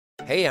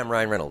Hey, I'm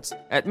Ryan Reynolds.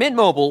 At Mint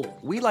Mobile,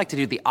 we like to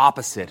do the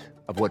opposite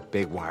of what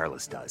Big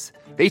Wireless does.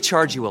 They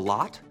charge you a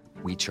lot,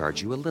 we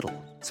charge you a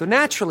little. So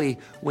naturally,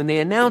 when they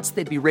announced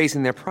they'd be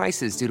raising their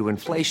prices due to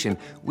inflation,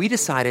 we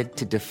decided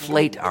to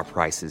deflate our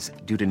prices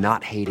due to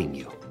not hating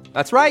you.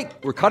 That's right.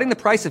 We're cutting the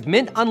price of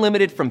Mint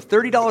Unlimited from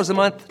 $30 a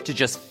month to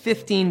just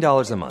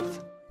 $15 a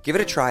month. Give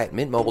it a try at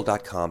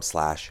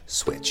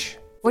mintmobile.com/switch.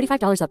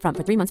 $45 up front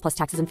for 3 months plus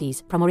taxes and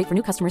fees. Promo rate for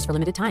new customers for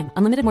limited time.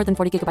 Unlimited more than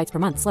 40 gigabytes per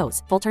month.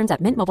 Slows full terms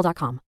at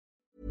mintmobile.com.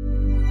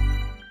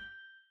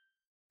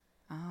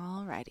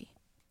 Alrighty.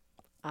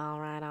 All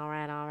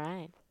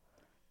right.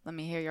 Let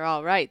me hear your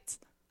all rights.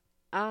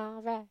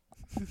 All right.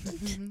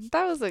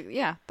 That was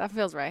that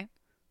feels right.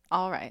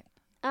 All right.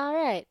 All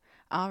right.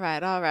 All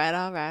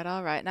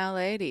right. Now,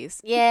 ladies.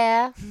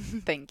 Yeah.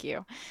 Thank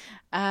you.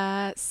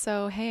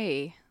 So,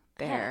 hey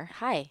there.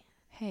 Hi.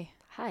 Hey.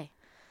 Hi.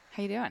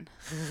 How you doing?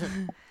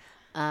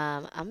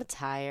 I'm a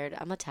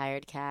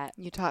tired cat.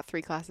 You taught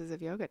 3 classes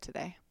of yoga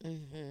today.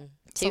 Mm-hmm.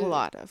 It's a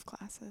lot of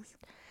classes.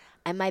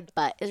 And my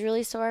butt is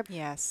really sore.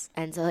 Yes.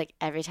 And so, like,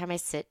 every time I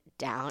sit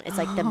down, it's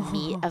like the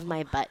meat of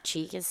my butt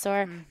cheek is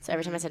sore. So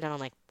every time I sit down, I'm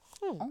like,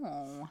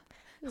 oh.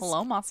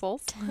 Hello,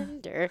 muscles.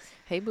 Tender.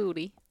 Hey,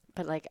 booty.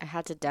 But, like, I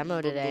had to demo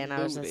today, and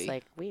I was just, Booty.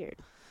 like, weird.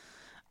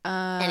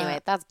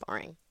 Anyway, that's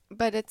boring.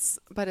 But it's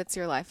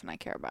your life, and I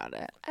care about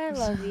it. I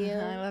love you.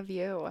 I love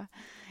you.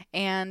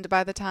 And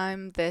by the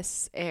time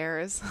this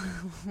airs,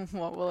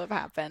 what will have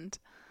happened?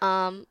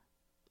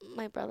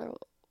 My brother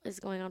is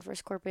going on for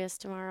Scorpius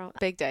tomorrow.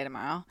 Big day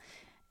tomorrow.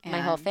 My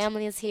whole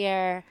family is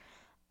here.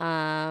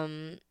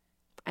 I'm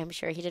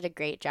sure he did a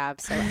great job.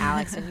 So,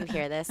 Alex, when you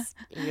hear this,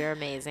 you're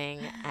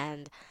amazing.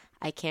 And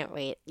I can't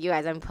wait. You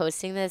guys, I'm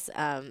posting this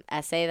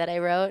essay that I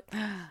wrote.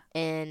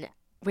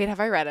 Wait, have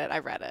I read it?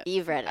 I've read it.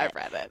 You've read it. I've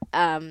read it.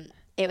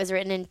 It was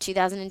written in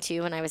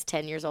 2002 when I was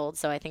 10 years old.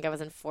 So, I think I was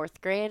in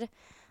 4th grade.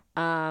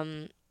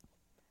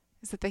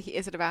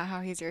 Is it about how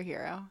he's your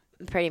hero?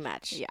 Pretty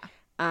much. Yeah.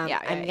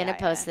 I'm going to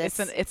post this.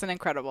 It's an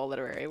incredible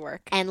literary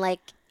work. And, like,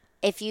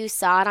 if you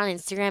saw it on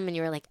Instagram and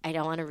you were like, I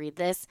don't want to read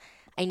this,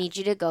 I need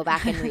you to go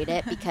back and read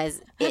it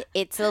because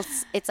it's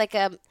like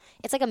a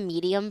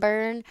medium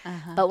burn.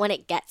 But when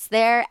it gets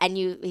there and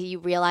you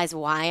realize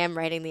why I'm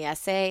writing the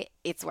essay,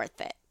 it's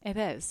worth it. It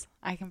is.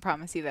 I can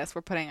promise you this.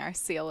 We're putting our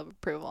seal of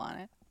approval on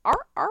it.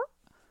 Arr, arr.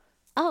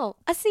 Oh,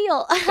 a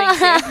seal. Thank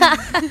you.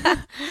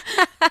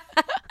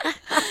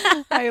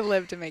 I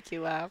live to make you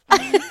laugh.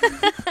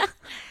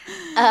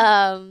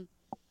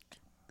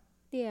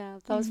 Yeah,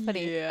 that was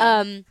funny.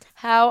 Yeah.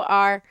 How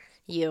are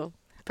you,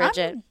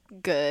 Bridget? I'm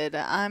good.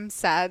 I'm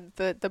sad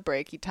that the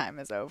breaky time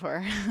is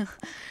over.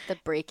 The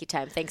breaky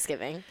time,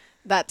 Thanksgiving.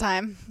 That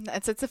time.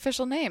 It's its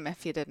official name,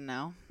 if you didn't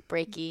know.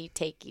 Breaky,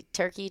 takey,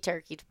 turkey,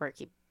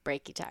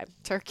 breaky time.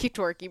 Turkey,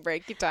 twerky,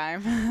 breaky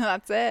time.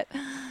 That's it.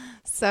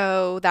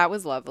 So that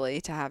was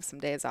lovely to have some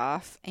days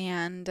off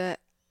and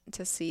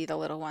to see the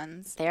little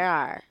ones. They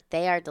are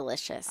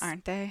delicious.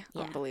 Aren't they?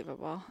 Yeah.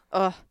 Unbelievable.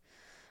 Oh,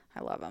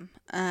 I love them.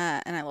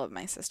 And I love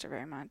my sister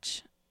very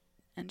much.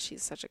 And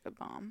she's such a good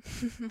mom.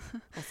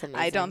 That's amazing.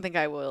 I don't think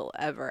I will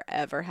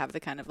ever have the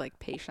kind of like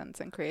patience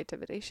and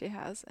creativity she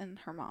has in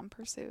her mom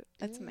pursuit.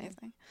 It's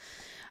amazing.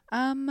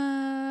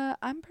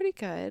 I'm pretty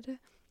good.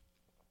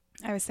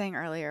 I was saying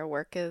earlier,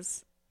 work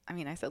is,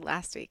 I said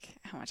last week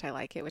how much I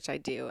like it, which I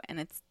do. And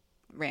it's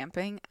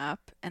ramping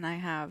up and I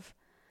have,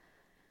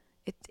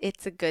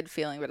 it's a good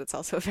feeling, but it's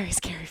also a very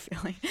scary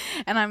feeling.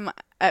 And I'm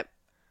at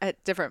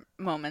different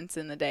moments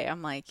in the day,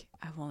 I'm like,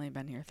 I've only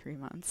been here 3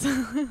 months.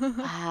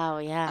 Wow,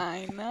 yeah.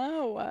 I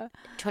know.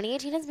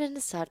 2018 has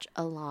been such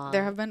a long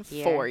There have been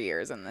year. 4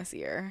 years in this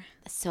year.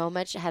 So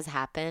much has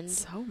happened.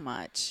 So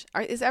much.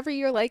 Is every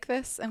year like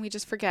this and we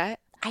just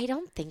forget? I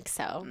don't think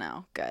so.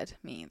 No, good.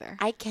 Me either.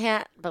 I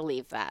can't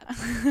believe that.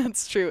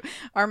 That's true.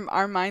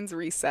 Our minds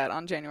reset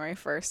on January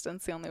 1st, and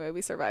it's the only way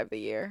we survive the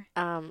year.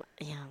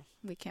 Yeah.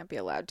 We can't be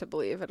allowed to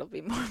believe it'll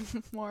be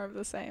more of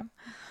the same.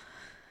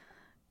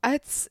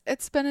 It's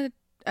been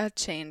a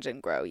change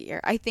and grow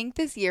year. I think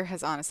this year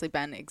has honestly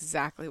been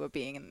exactly what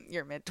being in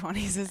your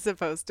mid-20s is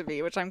supposed to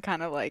be, which I'm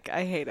kind of like,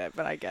 I hate it,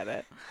 but I get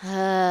it.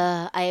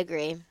 I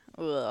agree.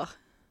 Ugh.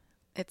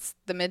 It's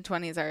the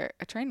mid-20s are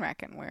a train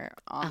wreck, and we're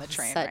on the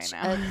train right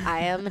now. I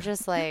am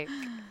just like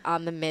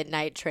on the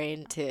midnight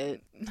train to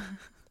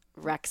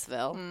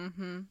Rexville.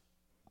 Mm-hmm.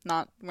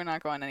 We're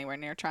not going anywhere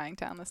near Trying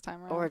Town this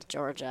time around. Or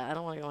Georgia. I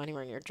don't want to go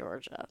anywhere near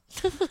Georgia.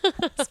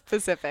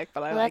 Specific,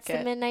 but I like it. That's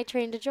the midnight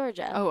train to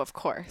Georgia. Oh, of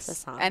course. The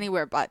song.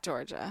 Anywhere but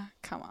Georgia.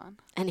 Come on.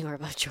 Anywhere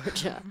but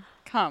Georgia.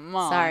 Come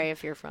on. Sorry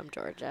if you're from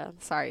Georgia.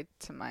 Sorry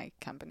to my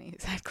company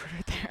who's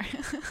headquartered there.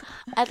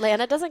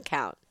 Atlanta doesn't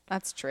count.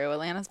 That's true.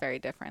 Atlanta's very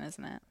different,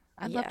 isn't it?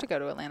 I'd love Yeah. to go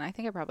to Atlanta. I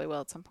think I probably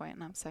will at some point,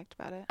 and I'm psyched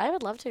about it. I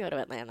would love to go to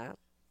Atlanta.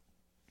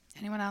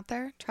 Anyone out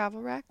there?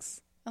 Travel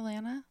Rex?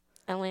 Atlanta?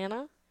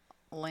 Atlanta?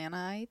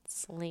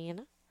 Atlantites?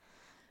 Atlanta?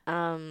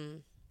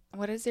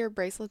 What is your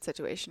bracelet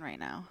situation right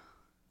now?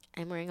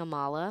 I'm wearing a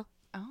mala,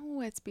 Oh,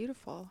 it's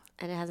beautiful.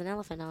 and it has an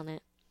elephant on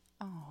it.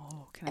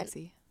 Oh, can I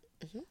see?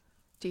 Mhm.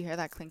 Do you hear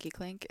that clinky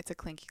clink? It's a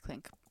clinky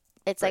clink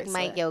It's like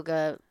my bracelet.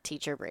 yoga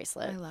teacher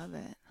bracelet. I love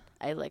it.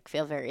 I like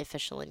feel very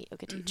official and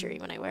yoga teachery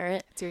when I wear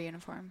it. It's your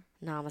uniform.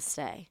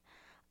 Namaste.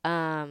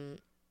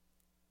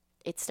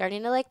 It's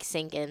starting to like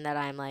sink in that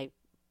I'm like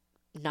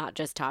not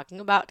just talking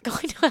about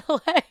going to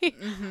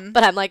LA,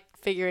 but I'm like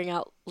figuring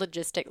out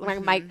logistics.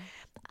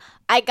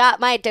 I got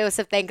my dose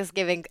of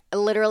Thanksgiving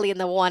literally in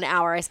the 1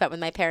 hour I spent with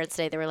my parents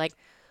today. They were like,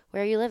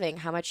 "Where are you living?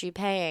 How much are you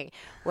paying?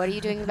 What are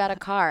you doing about a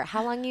car?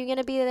 How long are you going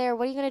to be there?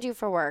 What are you going to do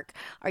for work?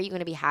 Are you going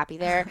to be happy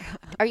there?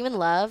 Are you in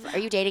love? Are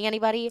you dating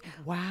anybody?"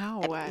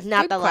 Wow.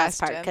 Not Good the last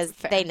part questions.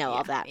 because they Fair. know all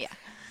Yeah, that. Yeah.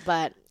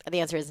 But the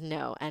answer is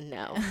no and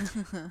no.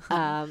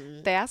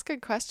 They ask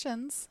good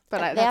questions, but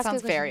They that ask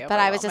sounds good very questions. But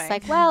I was just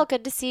like, well,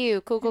 good to see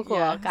you. Cool.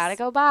 Yes. Gotta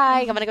go.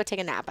 Bye. I'm gonna go take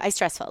a nap. I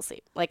stress fell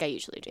asleep like I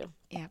usually do.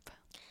 Yep.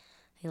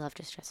 I love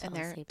to stress In fall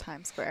their asleep.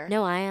 Times Square.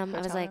 No, I am. I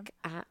was hotel like,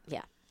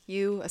 yeah.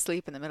 You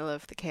asleep in the middle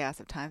of the chaos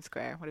of Times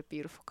Square. What a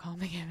beautiful,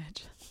 calming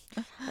image.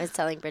 I was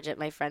telling Bridget,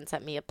 my friend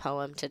sent me a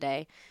poem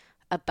today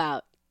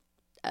about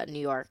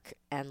New York,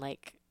 and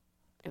like,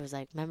 it was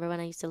like, remember when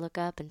I used to look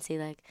up and see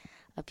like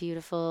a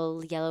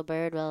beautiful yellow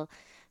bird? Well,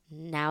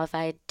 now if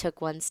I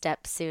took one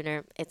step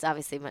sooner, it's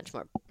obviously much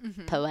more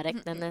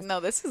poetic than this. No,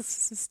 this is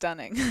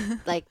stunning.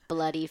 Like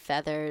bloody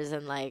feathers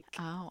and like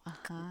Oh,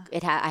 uh-huh.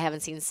 I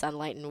haven't seen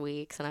sunlight in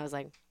weeks, and I was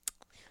like,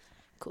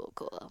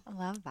 cool. I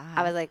love that.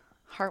 I was like,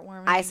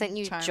 heartwarming. I sent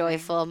you charming,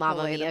 joyful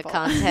Mamma Mia relatable.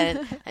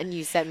 content, and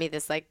you sent me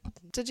this like,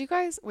 Did you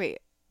guys wait?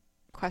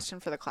 Question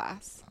for the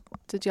class.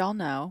 Did y'all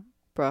know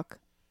Brooke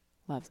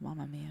loves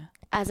Mamma Mia?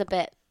 as a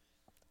bit.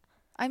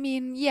 I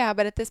mean, yeah,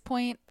 but at this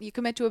point, you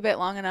commit to a bit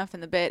long enough,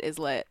 and the bit is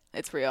lit.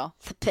 It's real.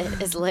 The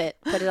pit is lit.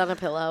 Put it on a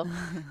pillow.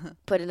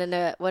 Put it in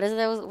a what is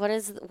those? What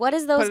is those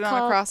Put it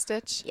called? on a cross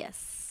stitch.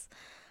 Yes.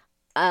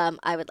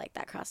 I would like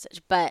that cross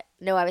stitch, but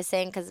no, I was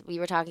saying because we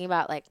were talking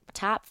about like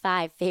top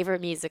 5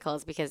 favorite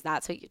musicals because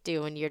that's what you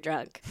do when you're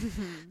drunk,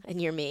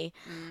 and you're me.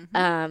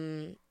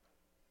 And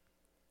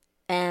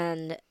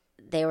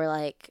they were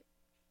like,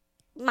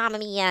 Mamma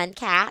Mia and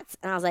Cats,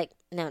 and I was like,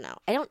 no,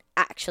 I don't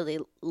actually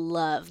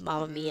love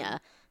Mamma Mia.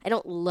 I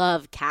don't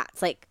love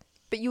Cats. Like,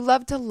 But you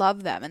love to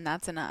love them, and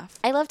that's enough.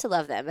 I love to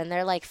love them, and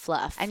they're like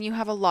fluff. And you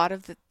have a lot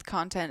of the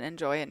content and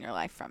joy in your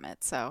life from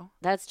it. So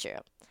That's true.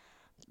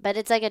 But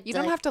it's like you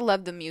don't have to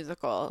love the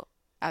musical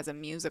as a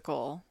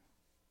musical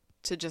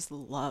to just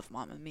love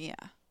Mamma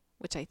Mia,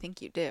 which I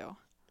think you do.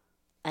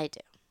 I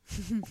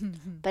do.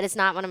 But it's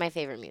not one of my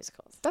favorite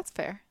musicals. That's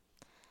fair.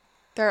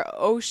 There are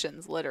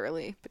oceans,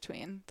 literally,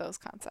 between those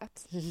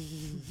concepts.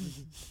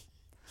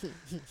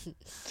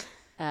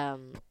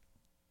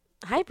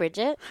 Hi,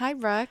 Bridget. Hi,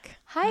 Brooke.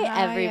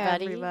 Hi,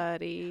 everybody.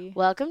 everybody.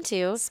 Welcome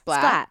to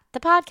Splat. the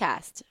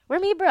podcast, where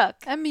me, Brooke,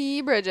 And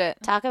me, Bridget.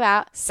 talk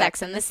about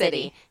Sex and the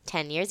City.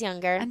 10 years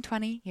younger. And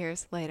 20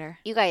 years later.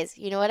 You guys,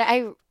 you know what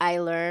I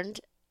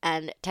learned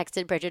and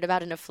texted Bridget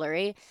about in a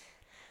flurry?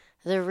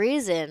 The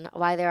reason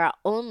why there are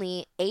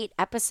only 8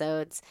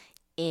 episodes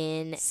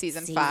in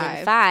Season season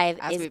 5, 5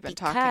 as is we've been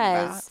talking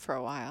about because for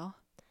a while.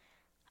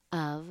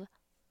 of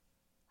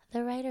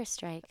the writer's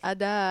strike.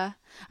 Duh.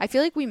 I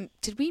feel like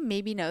did we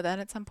maybe know that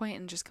at some point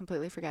and just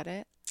completely forget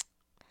it?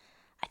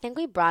 I think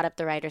we brought up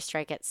the writer's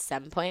strike at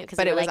some point because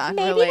But we it were was like,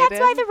 maybe that's why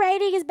unrelated. the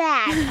writing is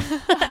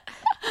bad.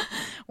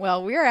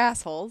 Well, we're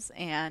assholes,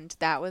 and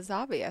that was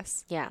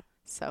obvious. Yeah,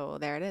 So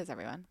there it is,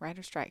 everyone.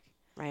 Writer strike.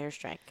 writer's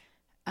strike.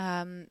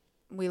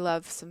 We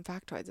love some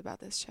factoids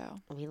about this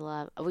show. We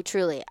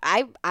truly,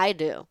 I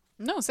do.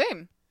 No,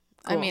 same.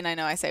 I Cool. mean, I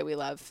know I say we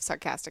love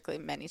sarcastically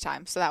many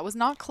times, so that was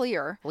not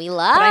clear. We But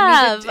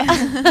love.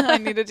 I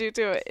needed you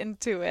to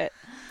into it.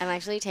 I'm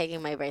actually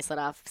taking my bracelet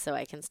off so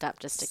I can stop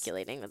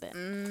gesticulating with it.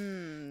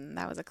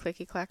 That was a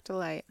clicky clack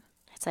delight.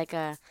 It's like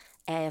a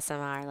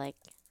ASMR, like,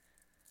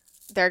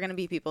 There are going to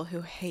be people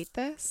who hate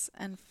this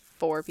and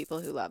 4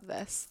 people who love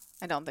this.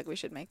 I don't think we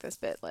should make this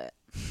bit lit.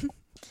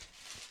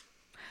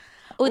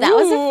 oh, that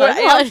was a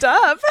fun one.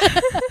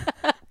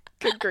 up.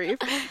 Good grief.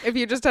 If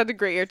you just had to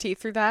grit your teeth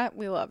through that,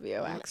 we love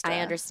you. Extra. I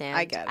understand.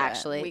 I get it.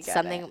 Actually, We get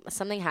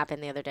something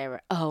happened the other day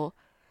where I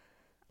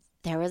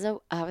was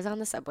on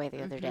the subway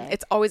the other day.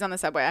 It's always on the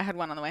subway. I had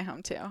one on the way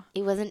home too.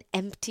 It was an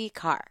empty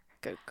car.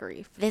 Good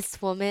grief.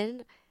 This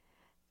woman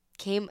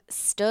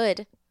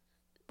stood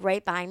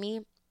right by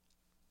me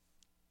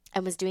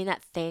and was doing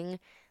that thing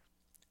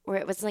where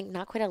it was like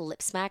not quite a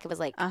lip smack. It was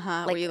like,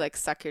 Where you like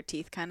suck your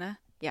teeth kind of.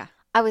 Yeah.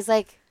 I was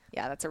like,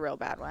 Yeah, that's a real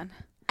bad one.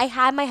 I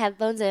had my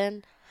headphones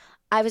in.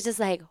 I was just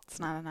like, It's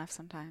not enough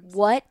sometimes.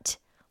 what?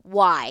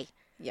 Why?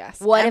 Yes.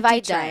 What have Empty I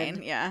train,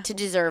 done Yeah. to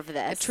deserve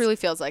this? It truly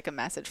feels like a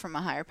message from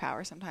a higher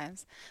power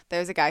sometimes.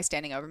 There's a guy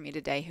standing over me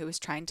today who was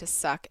trying to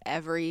suck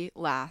every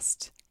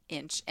last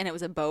inch, and it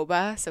was a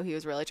boba, so he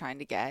was really trying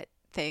to get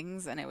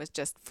things, and it was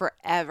just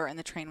forever, and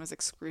the train was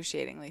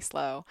excruciatingly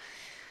slow.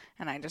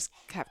 And I just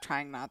kept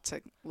trying not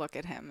to look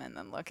at him and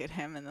then look at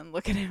him and then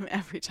look at him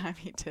every time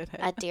he did it.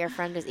 A dear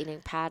friend was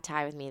eating pad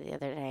thai with me the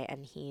other day,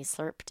 and he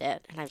slurped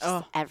it. And I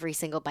just every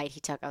single bite he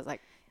took, I was like,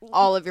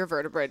 All of your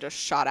vertebrae just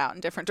shot out in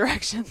different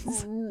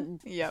directions.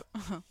 Yep.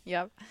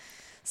 Yep.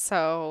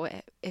 So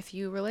if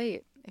you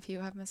relate, if you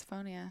have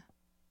misophonia,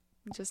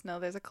 Just know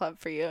there's a club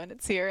for you, and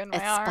it's here in my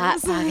It's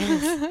arms. Spot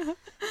Pockets.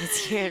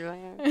 It's here in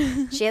my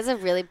arms. She has a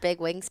really big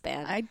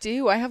wingspan. I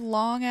do. I have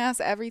long ass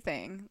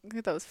everything. Look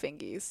at those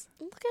fingies.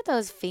 Look at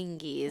those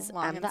fingies.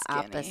 Long I'm and the skinny.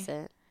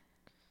 opposite.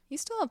 You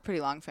still have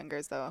pretty long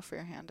fingers, though, for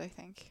your hand, I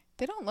think.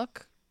 They don't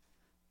look,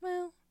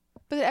 well,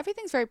 but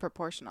everything's very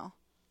proportional.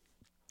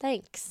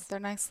 Thanks. They're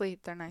nicely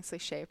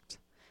shaped.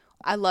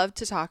 I love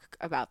to talk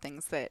about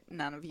things that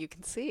none of you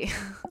can see.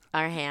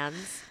 Our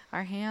hands,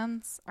 Our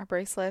hands, our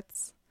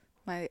bracelets,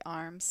 my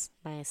arms,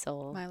 my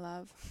soul. my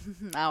love.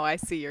 Now I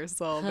see your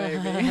soul, baby.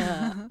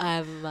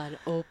 I'm an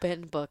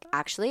open book.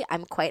 Actually,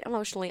 I'm quite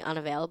emotionally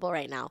unavailable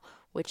right now,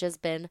 which has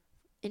been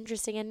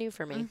interesting and new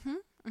for me.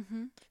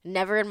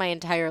 Never in my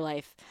entire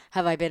life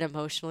have I been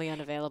emotionally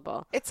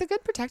unavailable. It's a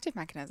good protective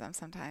mechanism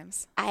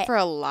sometimes I- for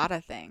a lot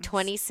of things.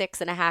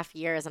 26 and a half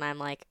years, and I'm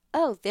like,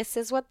 oh, this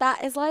is what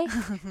that is like?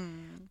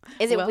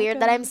 Is it weird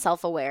that I'm Welcome.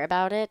 self-aware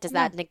about it? Does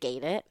that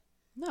negate it?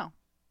 No,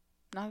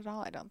 not at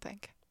all, I don't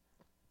think.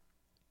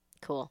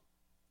 Cool.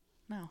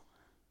 No.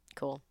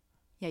 Cool.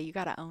 Yeah, you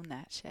got to own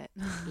that shit.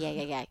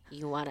 Yeah.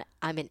 You want to,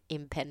 I'm an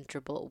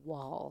impenetrable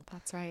wall.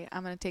 That's right.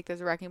 I'm going to take this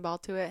wrecking ball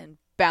to it and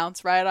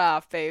bounce right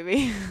off,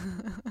 baby.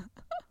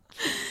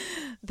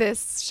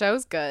 This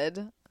show's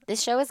good.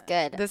 This show is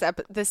good.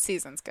 This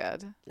season's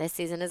good. This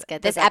season is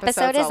good. This This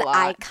episode episode's is a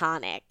lot.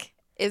 iconic.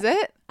 Is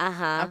it?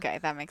 Uh-huh. Okay,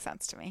 that makes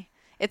sense to me.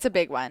 It's a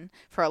big one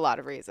for a lot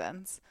of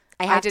reasons.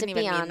 I have didn't to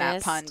even be mean that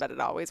honest. pun, but it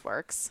always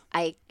works.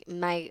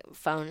 My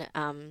phone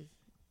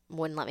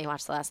wouldn't let me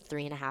watch the last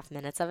 3.5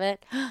 minutes of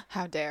it.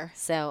 How dare.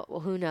 So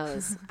who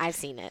knows? I've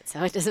seen it,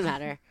 so it doesn't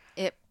matter.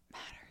 It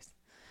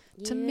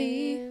matters. To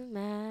me. You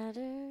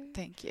matter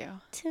Thank you.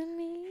 to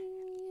me.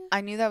 I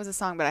knew that was a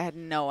song, but I had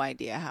no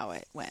idea how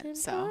it went.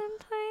 So Simple and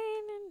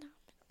plain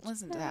and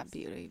listen to that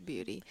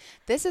beauty.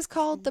 This is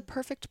called The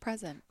Perfect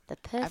Present. the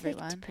perfect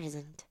Everyone.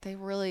 present. They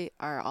really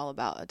are all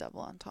about a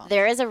double entendre.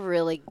 There is a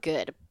really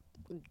good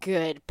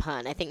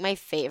pun. I think my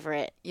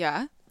favorite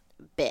Yeah.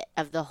 bit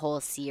of the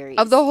whole series.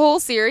 Of the whole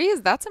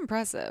series? That's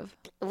impressive.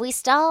 We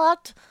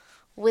start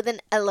with an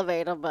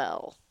elevator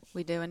bell.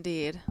 We do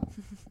indeed.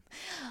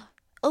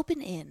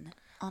 Open in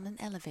on an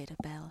elevator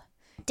bell.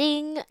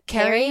 Ding.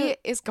 Carrie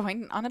is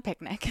going on a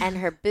picnic. and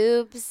her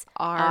boobs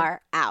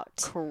are out.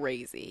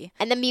 Crazy.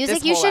 And the music,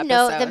 This you whole should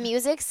know, the episode.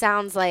 music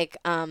sounds like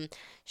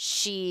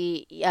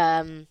she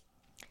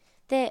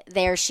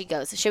there she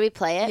goes. Should we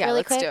play it Yeah, really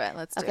let's quick? do it.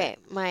 Let's do Okay,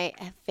 my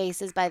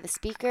face is by the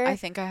speaker. I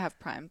think I have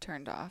Prime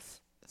turned off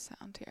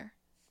sound here.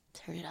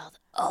 Turn it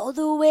all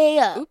the way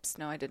up. Oops,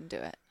 no, I didn't do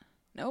it.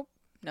 Nope,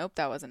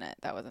 that wasn't it.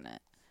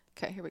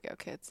 Okay, here we go,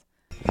 kids.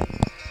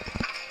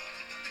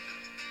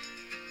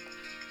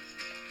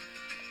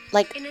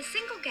 Like In a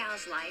single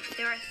gal's life,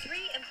 there are 3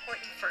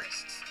 important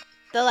firsts.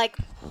 they're like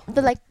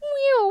meow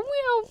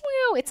meow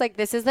meow. It's like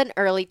this is an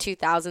early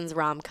 2000s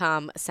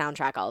rom-com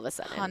soundtrack all of a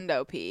sudden.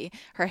 Hundo P.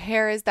 Her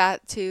hair is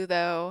that too,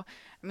 though.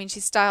 I mean,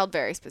 she's styled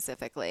very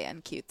specifically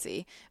and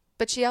cutesy,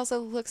 but she also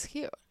looks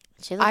cute.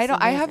 She looks I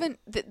amazing.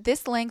 haven't.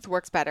 This length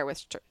works better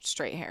with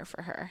straight hair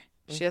for her.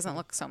 She Mm-hmm. doesn't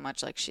look so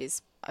much like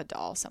she's a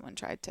doll. Someone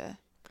tried to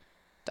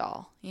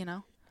doll, you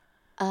know,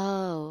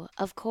 Oh,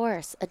 of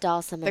course, a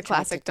doll someone the tried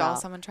to classic doll.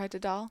 Someone tried to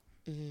doll.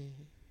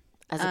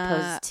 as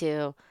opposed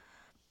to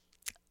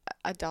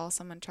A doll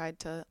someone tried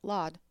to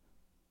laud.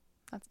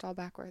 That's doll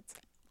backwards.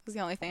 That was the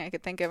only thing I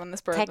could think of on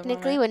this bird.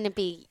 technically wouldn't it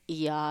be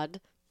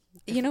yod?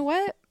 You know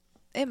what?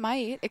 It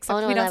might, except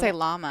Oh, no, we don't that- say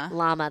llama.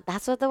 Llama.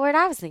 That's what the word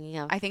I was thinking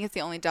of. I think it's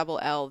the only double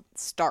L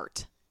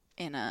start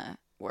in a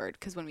word,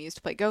 because when we used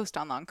to play Ghost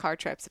on long car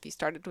trips, if you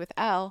started with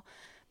L,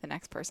 the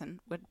next person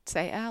would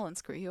say L and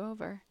screw you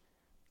over,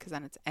 because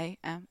then it's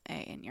AMA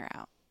and you're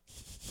out.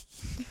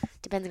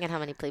 Depending on how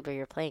many people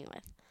you're playing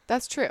with.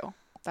 That's true.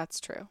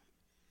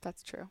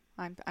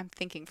 I'm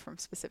thinking from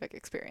specific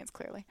experience,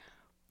 clearly.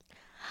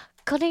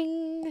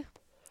 Cutting.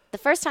 The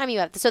first time you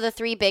have, so the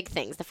 3 big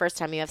things. The first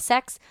time you have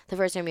sex, the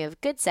first time you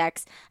have good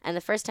sex, and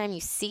the first time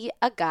you see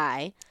a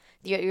guy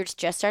you're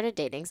just started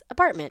dating's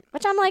apartment,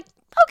 which I'm like,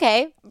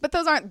 okay. But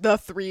those aren't the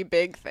 3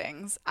 big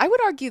things. I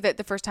would argue that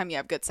the first time you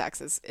have good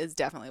sex is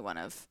definitely one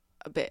of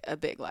a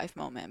big life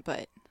moment,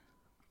 but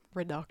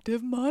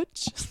reductive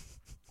much?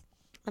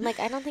 I'm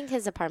like, I don't think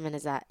his apartment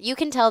is that. You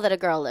can tell that a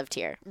girl lived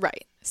here.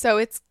 Right. So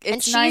it's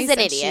And she's nice an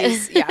and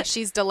idiot.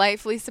 she's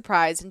delightfully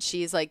surprised, and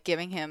she's like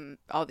giving him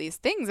all these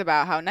things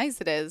about how nice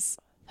it is.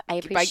 I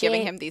appreciate By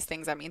giving him these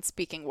things, I mean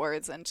speaking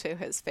words into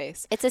his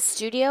face. It's a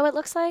studio, it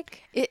looks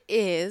like. It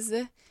is.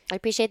 I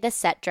appreciate the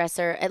set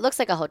dresser. It looks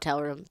like a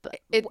hotel room, but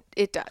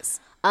It does.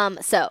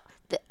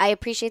 I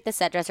appreciate the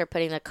set dresser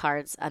putting the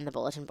cards on the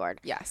bulletin board.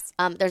 Yes.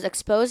 There's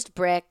exposed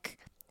brick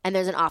and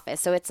there's an office,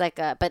 so it's like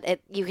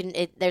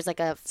there's like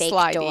a fake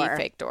Slidey door.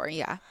 fake door.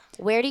 Yeah.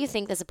 Where do you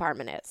think this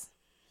apartment is?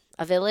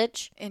 A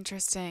village?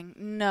 Interesting.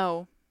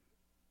 No.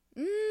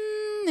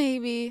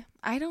 Maybe.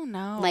 I don't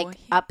know. Like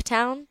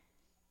uptown?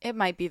 It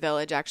might be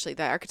village, actually.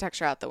 The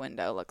architecture out the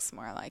window looks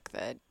more like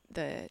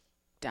the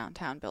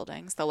downtown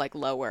buildings, the like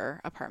lower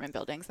apartment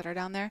buildings that are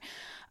down there.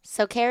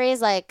 So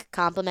Carrie's like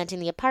complimenting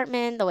the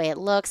apartment, the way it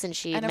looks, and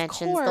she And of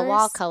mentions the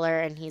wall course- color,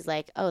 and he's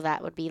like, "Oh,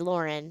 that would be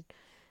Lauren,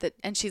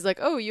 And she's like,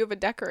 "Oh, you have a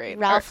decorator."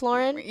 Ralph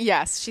Lauren."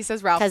 Yes, she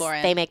says Ralph Because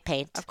Lauren. they make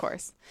paint. Of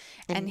course.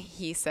 And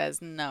he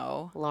says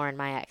no. Lauren,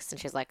 my ex, and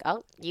she's like,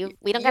 "Oh,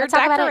 we don't got You're to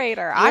talk about it.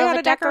 decorator. You I have have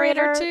a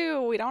decorator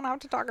too. We don't have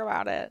to talk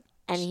about it.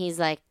 And he's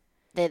like,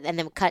 and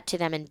then cut to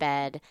them in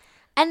bed.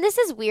 And this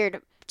is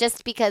weird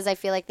just because I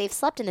feel like they've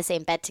slept in the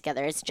same bed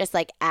together. It's just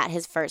like at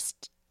his apartment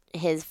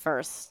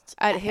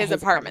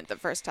the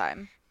first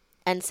time.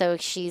 And so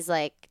she's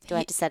like, do I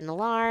have to set an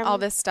alarm? All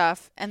this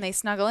stuff, and they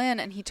snuggle in,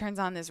 and he turns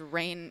on this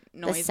rain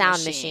noise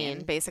sound machine,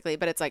 machine. basically.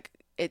 But it's like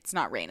it's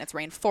not rain; it's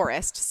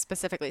rainforest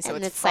specifically. So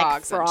and it's like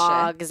frogs, and shit.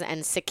 frogs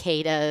and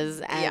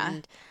cicadas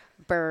and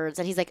Yeah. birds.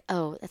 And he's like,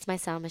 oh, that's my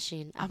sound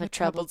machine. I'm a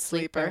troubled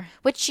sleeper.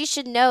 Which she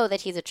should know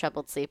that he's a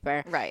troubled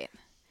sleeper. Right.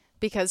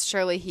 Because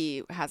surely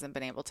he hasn't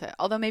been able to.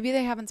 Although maybe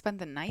they haven't spent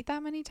the night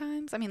that many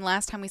times. I mean,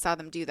 last time we saw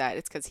them do that,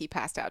 it's because he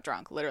passed out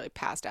drunk, literally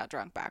passed out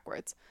drunk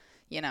backwards.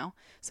 You know,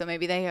 so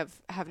maybe they have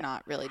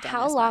not really done.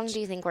 How as long much. do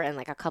you think we're in?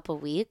 Like a couple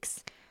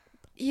weeks?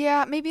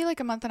 Yeah, maybe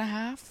like a month and a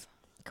half.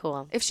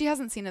 Cool. If she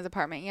hasn't seen his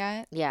apartment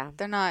yet, Yeah.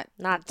 they're not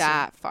Not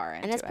that far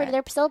into And it's it. pretty.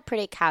 They're still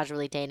pretty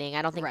casually dating.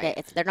 I don't think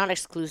Right. they're not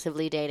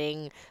exclusively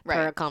dating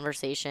per Right.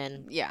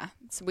 conversation. Yeah,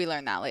 so we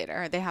learned that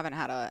later. They haven't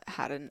had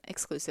an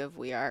exclusive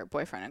 "we are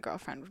boyfriend and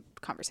girlfriend"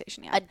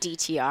 conversation yet. A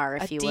DTR,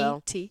 if A you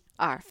will.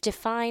 DTR.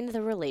 Define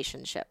the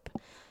relationship.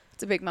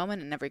 It's a big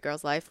moment in every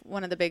girl's life.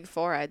 One of the big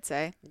four, I'd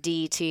say.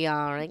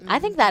 DTRing. I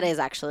think that is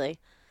actually.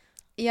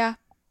 Yeah,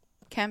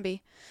 can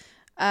be.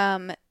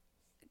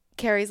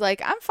 Carrie's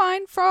like, I'm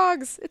fine,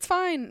 frogs, it's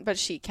fine. But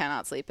she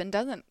cannot sleep and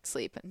doesn't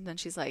sleep. And then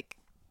she's like,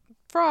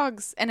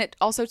 frogs. And it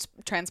also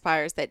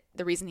transpires that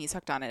the reason he's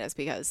hooked on it is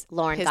because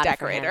Lauren his got it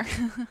for decorator.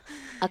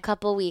 A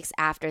couple weeks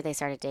after they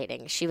started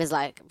dating, she was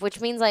like,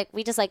 which means like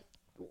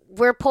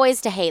we're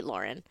poised to hate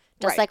Lauren.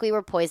 Just Right. like we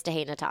were poised to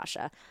hate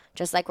Natasha.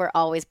 Just like we're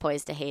always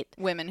poised to hate.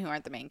 Women who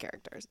aren't the main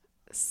characters.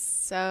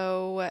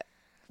 So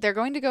they're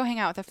going to go hang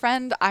out with a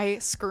friend. I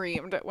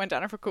screamed when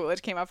Jennifer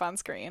Coolidge came up on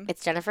screen.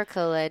 It's Jennifer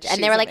Coolidge. And She's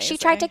they were like, she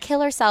tried to amazing.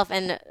 kill herself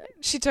and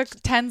She took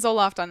 10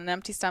 Zoloft on an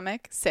empty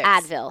stomach. 6.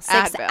 Advil.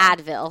 6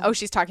 Advil. Oh,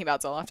 she's talking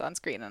about Zoloft on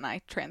screen, and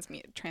I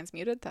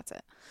transmuted. That's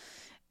it.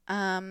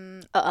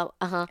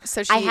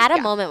 So I had a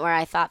yeah. moment where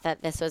I thought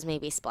that this was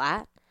maybe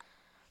Splat.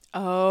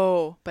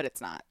 Oh, but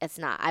it's not. It's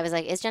not. I was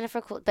like, is Jennifer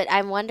Coolidge? But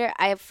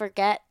I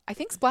forget. I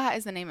think Splat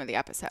is the name of the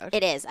episode.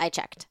 It is. I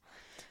checked.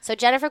 So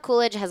Jennifer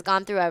Coolidge has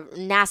gone through a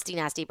nasty,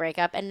 nasty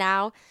breakup, and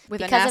now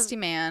With a because nasty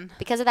man.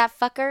 because of that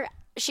fucker,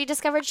 she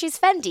discovered she's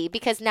Fendi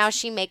because now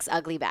she makes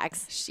ugly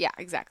bags. Yeah,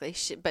 exactly.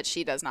 But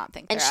she does not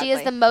think And they're she is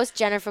ugly. the most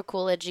Jennifer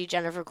Coolidge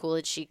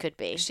she could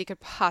be. She could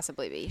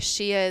possibly be.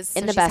 She is.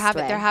 In so the she's best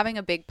way. They're having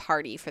a big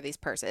party for these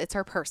persons. It's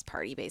her purse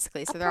party,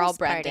 basically. So A they're all purse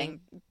party. branding.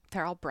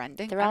 They're all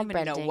branding. They're I all don't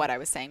even know branding. what I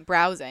was saying.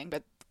 Browsing,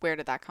 but where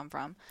did that come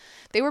from?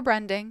 They were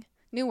branding.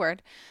 New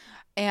word.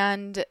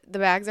 And the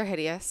bags are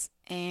hideous.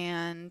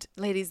 And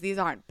ladies, these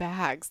aren't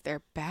bags.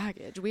 They're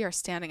baggage. We are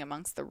standing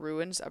amongst the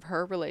ruins of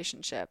her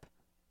relationship.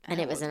 And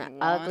it was an one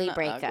ugly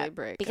breakup,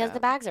 because the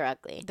bags are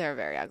ugly. They're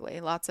very ugly.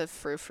 Lots of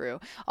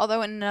frou-frou.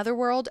 Although in another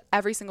world,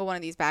 every single one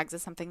of these bags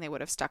is something they would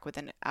have stuck with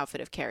an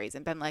outfit of Carrie's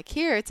and been like,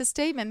 here, it's a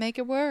statement, make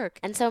it work.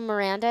 And so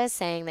Miranda is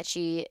saying that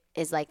she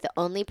is like the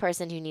only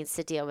person who needs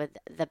to deal with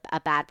a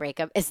bad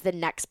breakup is the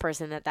next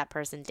person that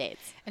person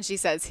dates. And she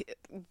says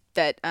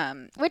that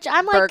Which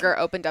I'm like, Berger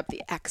opened up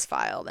the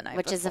X-File the night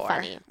which is a before.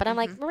 funny. But I'm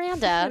like, It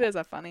Miranda, is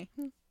a funny.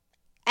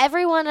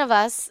 every one of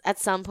us at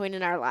some point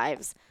in our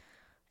lives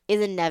is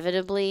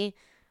inevitably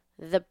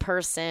the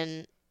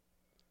person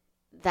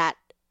that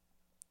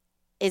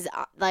is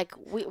like,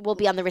 we will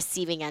be on the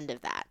receiving end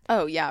of that.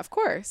 Oh, yeah, of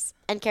course.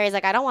 And Carrie's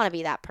like, I don't want to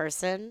be that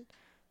person.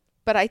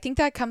 But I think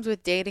that comes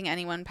with dating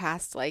anyone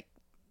past, like,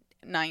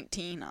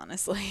 19,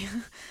 honestly.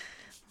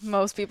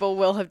 Most people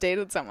will have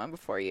dated someone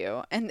before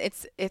you. And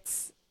it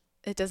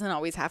doesn't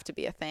always have to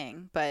be a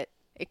thing, but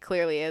it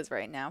clearly is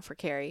right now for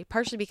Carrie.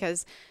 Partially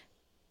because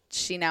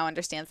she now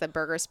understands that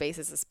Burger Space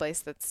is this place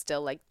that's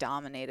still, like,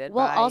 dominated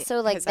Well, by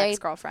also, like, his they-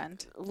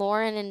 ex-girlfriend.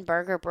 Lauren and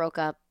Berger broke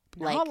up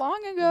like Not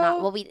long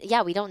ago.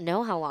 we don't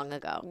know how long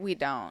ago. We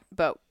don't,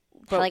 but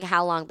Like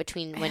how long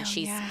between when Oh,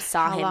 she yeah.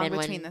 saw How him long and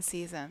between when the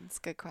seasons?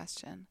 Good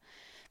question.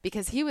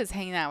 Because he was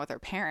hanging out with her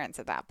parents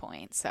at that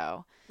point,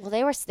 so well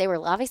they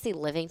were obviously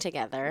living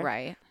together.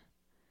 right.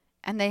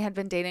 And they had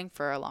been dating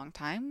for a long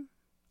time.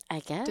 I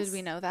guess. Did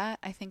we know that?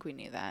 I think we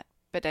knew that,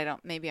 but I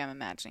don't. Maybe I'm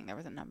imagining there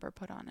was a number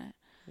put on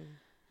it.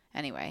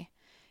 Anyway,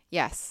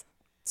 yes.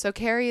 So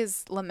Carrie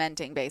is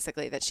lamenting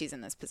basically that she's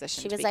in this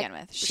position She to was begin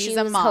like with. she She's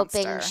a was monster.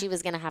 hoping she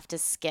was gonna have to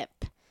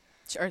skip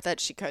or that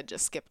she could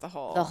just skip the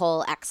whole. the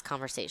whole ex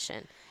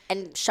conversation.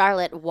 And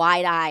Charlotte,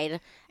 wide eyed,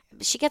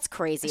 She gets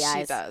crazy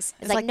eyes. She does.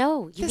 It's like,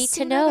 no, you the need to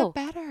sooner know. the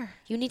better.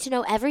 You need to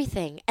know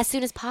everything as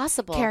soon as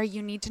possible. Carrie,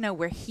 you need to know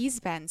where he's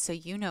been so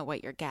you know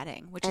what you're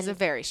getting, which is a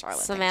very Charlotte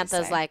thing to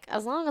Samantha's say. like,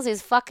 as long as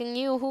he's fucking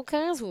you, who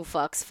cares who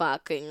fucks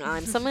fucking?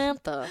 I'm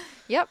Samantha.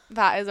 Yep,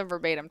 that is a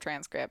verbatim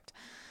transcript.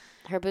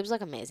 Her boobs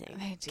look amazing.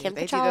 They do. Kim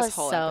They do Cattrall this is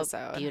whole so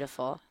episode.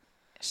 beautiful.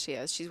 She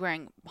is. She's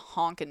wearing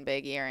honking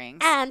big earrings.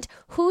 And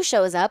who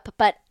shows up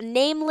but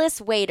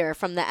nameless waiter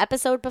from the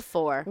episode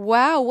before?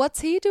 Wow, what's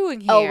he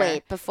doing here? Oh,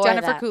 wait, before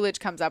Jennifer that. Coolidge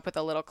comes up with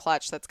a little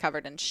clutch that's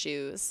covered in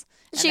shoes.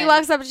 And She then-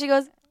 walks up and she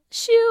goes,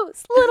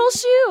 shoes, little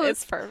shoes.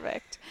 It's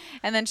perfect.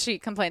 And then she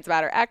complains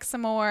about her ex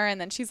some more, and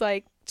then she's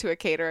like, to a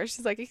caterer,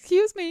 she's like,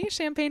 excuse me,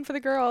 champagne for the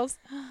girls.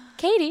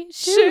 Katie,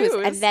 shoes. Shoes.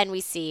 And then we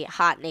see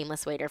hot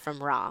nameless waiter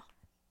from Raw.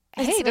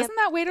 And Hey, Samantha, doesn't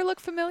that waiter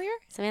look familiar?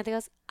 Samantha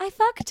goes, I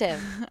fucked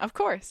him. Of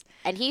course.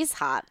 And he's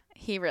hot.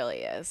 He really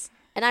is.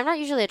 And I'm not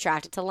usually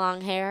attracted to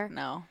long hair,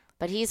 No.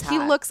 but he's hot. He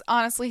looks,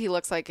 honestly, he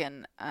looks like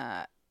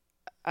a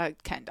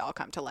Ken doll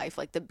come to life,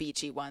 like the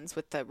beachy ones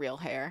with the real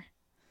hair.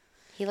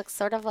 He looks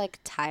sort of like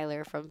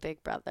Tyler from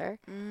Big Brother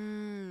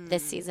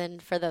this season.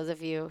 For those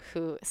of you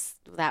who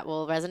that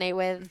will resonate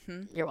with,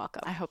 you're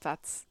welcome. I hope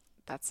that's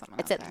someone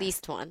It's out at there.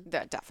 least one.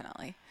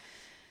 Definitely.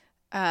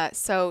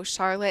 So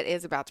Charlotte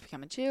is about to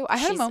become a Jew. I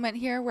had a She's- moment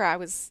here where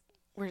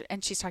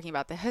and she's talking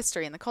about the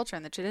history and the culture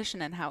and the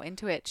tradition and how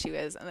into it she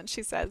is. And then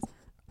she says,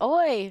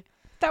 Oi.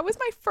 that was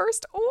my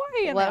first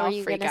oi. And What then were I'll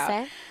you freak going to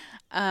out.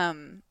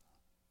 say?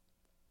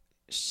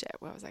 Shit,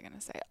 what was I going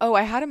to say? Oh,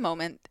 I had a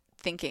moment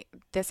thinking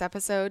this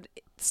episode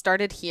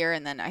started here,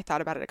 and then I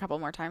thought about it a couple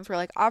more times. Where,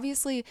 like,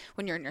 obviously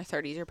when you're in your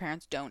 30s, your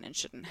parents don't and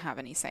shouldn't have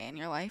any say in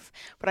your life.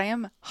 But I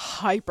am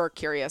hyper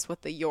curious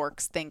what the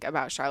Yorks think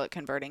about Charlotte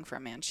converting for a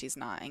man she's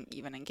not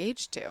even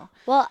engaged to.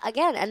 Well,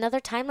 again, another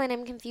timeline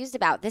I'm confused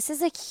about. This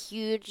is a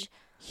huge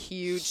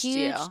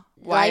Deal.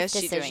 Why life is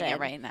she doing decision. it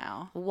right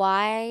now?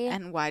 Why?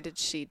 And why did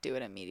she do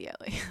it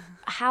immediately?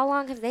 How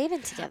long have they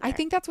been together? I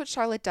think that's what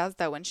Charlotte does,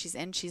 though. When she's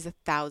in, she's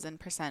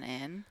 1,000%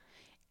 in.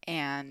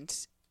 And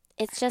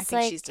it's I just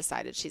think like, she's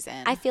decided she's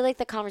in. I feel like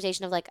the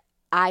conversation of like,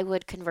 I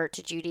would convert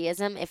to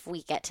Judaism if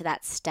we get to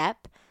that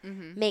step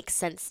makes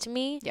sense to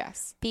me.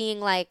 Yes. Being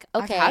like,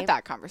 okay, I've had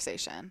that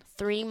conversation.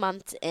 3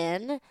 months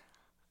in,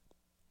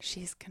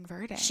 She's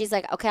converting. she's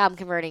like, okay, I'm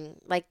converting.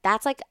 Like,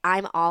 that's like,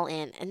 I'm all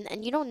in.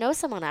 And you don't know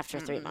someone after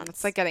 3 months.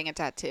 It's like getting a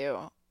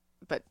tattoo,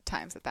 but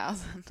times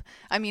 1,000.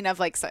 I mean, of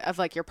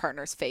like your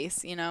partner's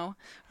face, you know,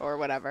 or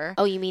whatever.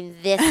 Oh, you mean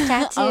this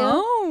tattoo?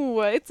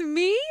 Oh, it's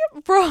me,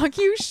 Brock.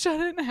 You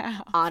shouldn't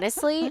have.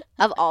 Honestly,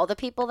 of all the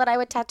people that I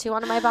would tattoo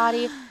onto my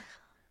body,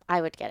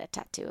 I would get a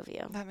tattoo of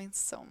you. That means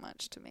so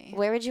much to me.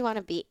 Where would you want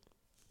to be?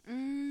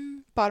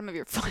 Bottom of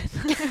your foot.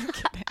 I'm kidding.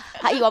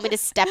 How, you want me to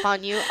step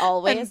on you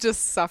always? And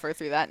just suffer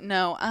through that.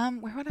 No.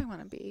 Where would I want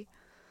to be?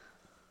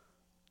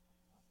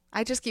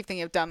 I just keep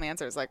thinking of dumb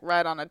answers, like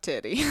right on a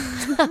titty.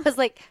 I was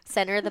like,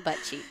 center of the butt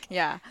cheek.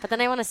 Yeah. But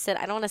then I want to sit.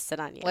 I don't want to sit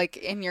on you. Like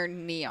in your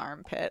knee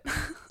armpit.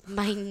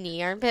 My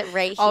knee armpit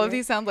right here. All of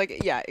these sound like,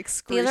 These are all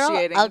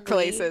excruciating ugly.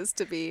 places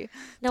to be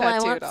No,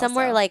 tattooed I want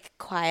somewhere also. like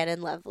quiet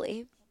and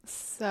lovely.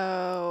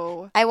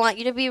 So I want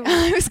you to be.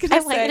 I was gonna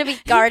want say- you to be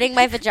guarding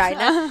my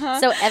vagina.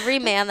 So every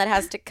man that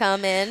has to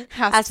come in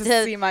has to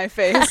see my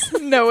face,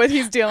 know what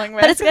he's dealing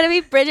with. But it's gonna be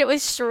Bridget with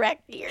Shrek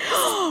ears.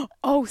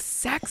 Oh,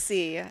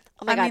 sexy.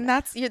 Oh my I mean,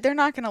 God. they're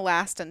not going to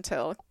last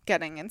until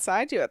getting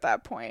inside you at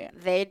that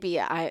point. They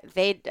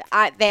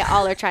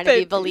all are trying to be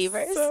They'd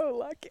believers. So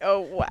lucky. Oh,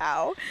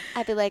 wow.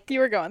 I'd be like, You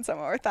were going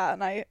somewhere with that,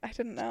 and I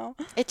didn't know.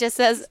 it just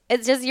says,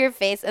 it's just your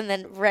face, and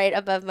then right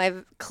above my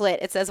clit,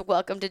 it says,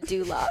 "Welcome to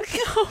Duloc."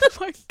 Oh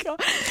my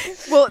god.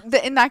 Well,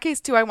 in that case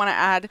too, I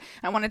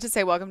wanted to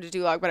say welcome to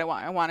Duloc, but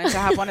I wanted to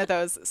have one of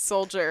those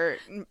soldier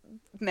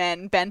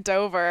men bent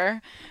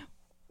over.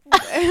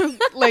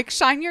 Like,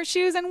 shine your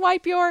shoes and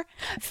wipe your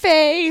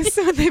face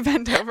when they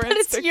bend over. But and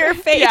it's stick your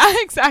their- face. Yeah,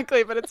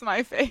 exactly. But it's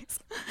my face.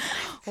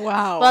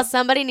 Wow. Well,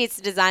 somebody needs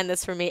to design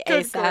this for me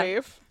Good ASAP.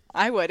 grief.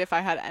 I would if I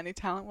had any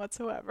talent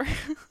whatsoever.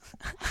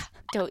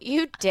 Don't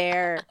you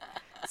dare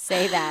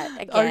say that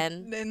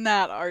again. In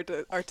that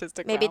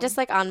artistic Maybe realm. just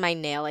like on my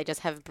nail, I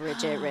just have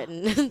Bridget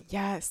written.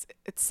 Yes,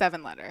 it's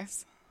 7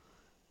 letters.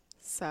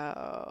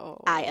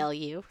 So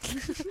ILU.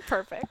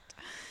 perfect.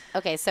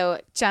 Okay, so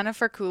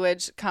Jennifer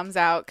Coolidge comes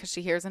out because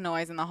she hears a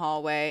noise in the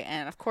hallway,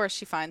 and of course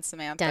she finds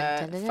Samantha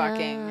Dun, dun, dun,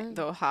 fucking dun.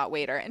 the hot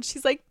waiter, and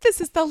she's like, "This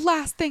is the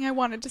last thing I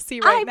wanted to see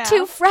right I'm now."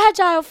 too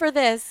fragile for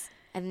this.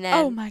 And then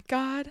Oh my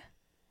god.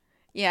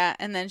 Yeah,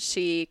 and then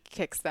she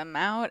kicks them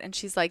out, and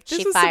she's like, "This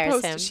She was fires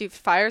supposed him. to." She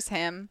fires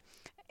him,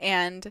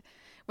 and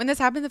when this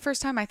happened the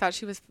first time, I thought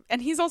she was,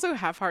 and he's also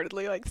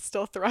half-heartedly like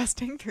still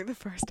thrusting through the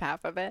first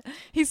half of it.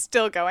 He's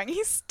still going.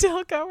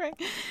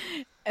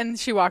 And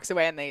she walks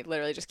away, and they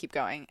literally just keep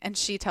going. And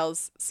she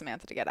tells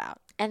Samantha to get out.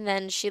 and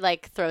then she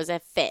like throws a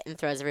fit and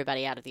throws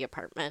everybody out of the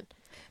apartment.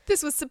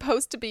 This was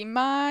supposed to be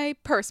my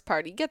purse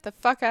party. Get the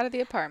fuck out of the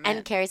apartment.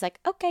 And Carrie's like,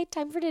 "Okay,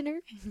 time for dinner."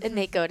 And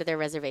they go to their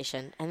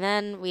reservation. And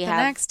then we the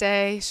have next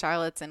day,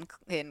 Charlotte's in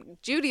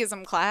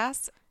Judaism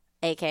class.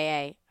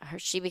 AKA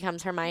she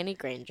becomes Hermione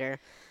Granger.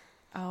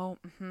 Oh,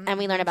 And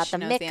we learn about She the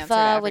knows the answer to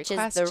mikvah, every which is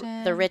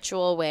question. the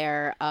ritual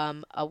where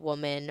a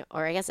woman,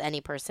 or I guess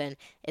any person,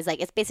 is like,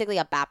 it's basically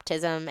a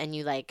baptism, and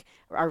you like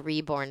are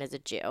reborn as a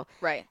Jew.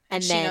 Right. And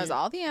And she knows then-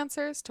 all the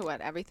answers to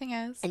what everything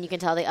is. And you can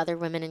tell the other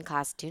women in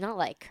class do not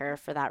like her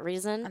for that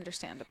reason.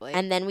 Understandably.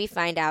 And then we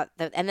find out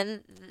that, and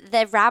then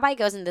the rabbi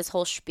goes in this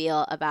whole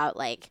spiel about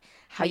like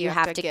how you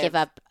have to give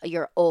up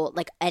your old,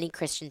 like any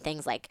Christian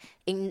things, like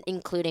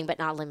including but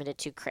not limited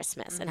to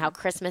Christmas, and how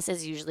Christmas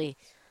is usually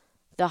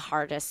the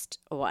hardest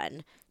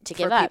one to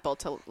give for up. people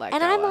to let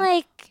And go I'm of.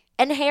 like,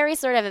 and Harry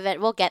sort of event,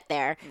 we'll get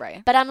there.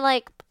 Right. But I'm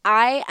like,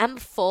 I am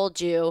full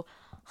Jew,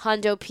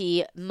 Hundo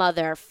P,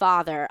 mother,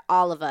 father,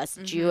 all of us,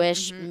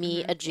 Jewish,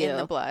 me a Jew. in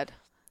the blood.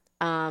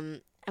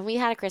 And we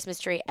had a Christmas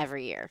tree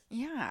every year.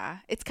 Yeah.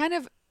 It's kind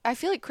of, I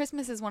feel like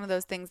Christmas is one of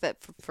those things that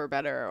for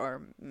better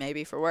or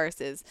maybe for worse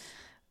is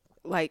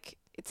like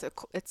it's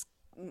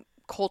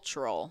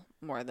cultural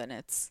more than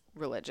it's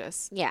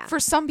religious. Yeah. For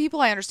some people,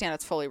 I understand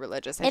it's fully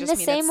religious. I In just the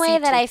mean same it's way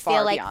seeped that too I far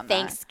feel like beyond that.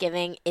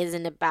 Thanksgiving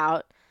isn't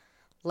about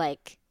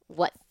like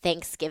what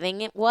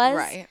Thanksgiving it was.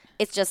 Right.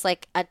 It's just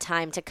like a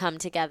time to come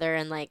together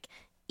and like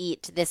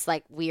eat this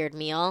like weird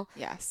meal.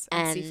 Yes.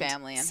 And see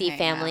family and see hang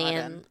family out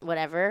and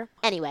whatever.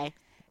 Anyway,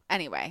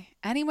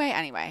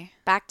 Anyway.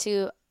 back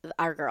to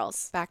our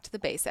girls. Back to the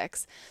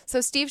basics.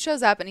 So Steve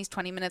shows up and he's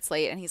 20 minutes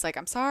late and he's like,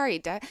 I'm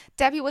sorry,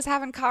 Debbie was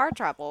having car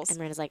troubles. And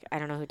Miranda's like, I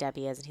don't know who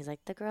Debbie is. And he's like,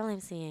 the girl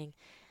I'm seeing.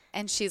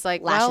 And she's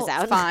like, Lashes well,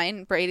 out.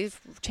 fine. Brady's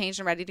changed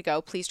and ready to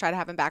go. Please try to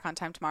have him back on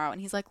time tomorrow. And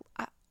he's like,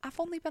 I've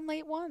only been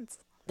late once.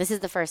 This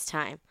is the first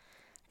time.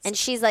 And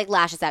she's like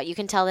lashes out. You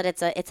can tell that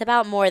it's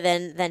about more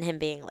than him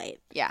being late.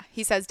 Yeah.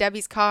 He says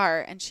Debbie's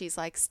car. And she's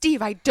like,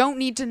 Steve, I don't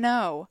need to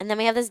know. And then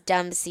we have this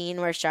dumb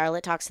scene where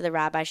Charlotte talks to the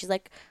rabbi. She's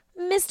like,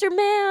 Mr.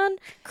 Man,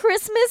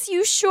 Christmas,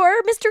 you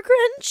sure, Mr.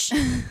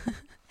 Grinch?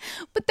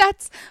 But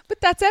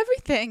that's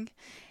everything.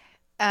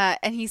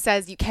 And he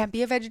says, you can't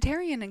be a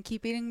vegetarian and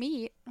keep eating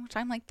meat. Which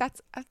I'm like,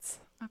 that's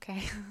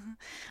okay.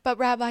 But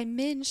Rabbi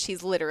Min,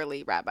 she's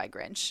literally Rabbi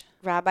Grinch.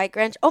 Rabbi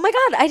Grinch. Oh my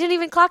God, I didn't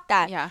even clock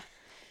that. Yeah.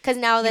 Because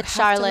now You that have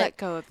Charlotte, to let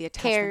go of the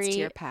attachments to Carrie-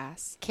 your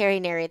past. Carrie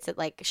narrates it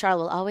like,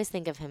 Charlotte will always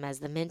think of him as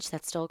the Minch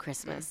that stole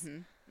Christmas.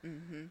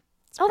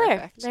 It's Oh,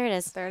 perfect. there it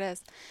is. There it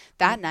is.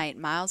 That night,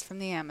 miles from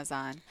the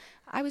Amazon,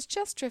 I was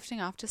just drifting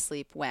off to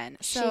sleep when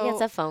She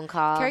gets a phone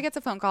call. Carrie gets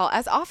a phone call,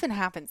 as often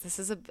happens. This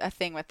is a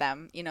thing with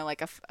them, you know,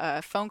 like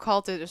a phone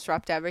call to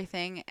disrupt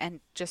everything and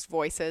just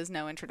voices,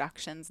 no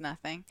introductions,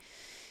 nothing.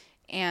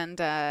 And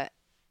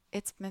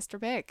it's Mr.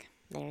 Big.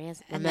 There he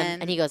is. And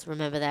And then- he goes,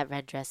 remember that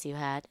red dress you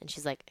had? And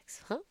she's like,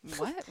 huh?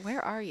 What?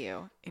 Where are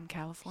you? In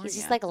California. He's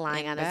just like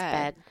lying In on his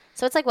bed.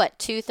 So it's like what,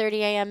 2:30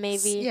 a.m.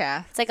 maybe?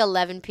 Yeah. It's like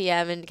 11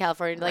 p.m. in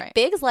California. Like Right.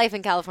 Big's life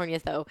in California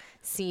though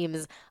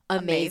seems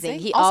amazing.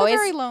 He also always,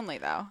 very lonely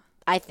though.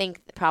 I think,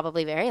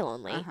 probably very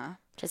lonely. Uh-huh.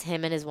 Just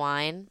him and his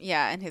wine.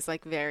 Yeah, and his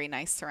like very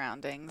nice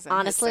surroundings and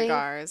Honestly, his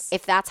cigars.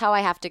 if that's how I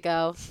have to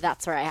go,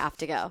 that's where I have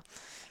to go.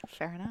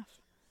 Fair enough.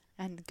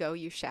 And go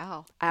you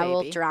shall. I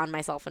will baby. drown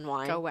myself in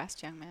wine. Go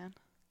west, young man.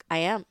 I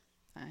am.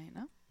 I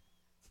know.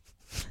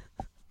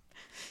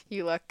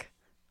 You look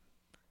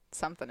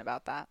something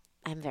about that,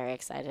 I'm very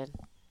excited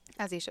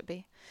as he should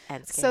be.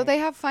 and scared. So they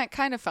have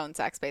kind of phone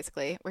sex,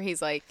 basically, where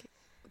he's like,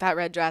 that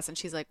red dress, and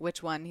she's like,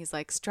 which one? He's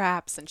like,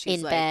 straps, and she's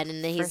in like, bed,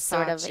 and he's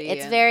sort of. Versace,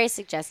 It's and very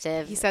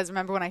suggestive. He says,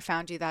 remember when I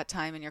found you that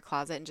time in your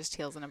closet in just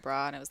heels and a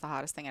bra, and it was the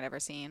hottest thing I'd ever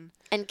seen?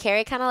 And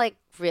Carrie kind of like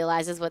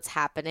realizes what's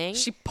happening.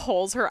 She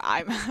pulls her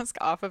eye mask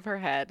off of her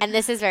head. And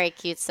this is very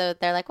cute. So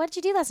they're like, "What did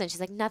you do last night?"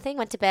 She's like, "Nothing.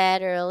 Went to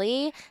bed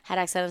early. Had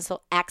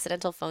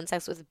accidental phone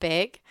sex with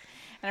Big."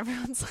 And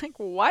everyone's like,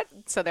 what?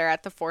 So they're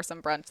at the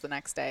foursome brunch the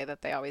next day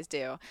that they always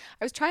do.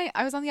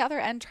 I was on the other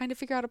end trying to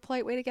figure out a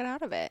polite way to get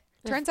out of it.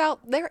 Turns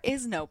out there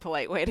is no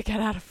polite way to get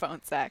out of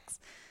phone sex.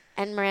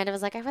 And Miranda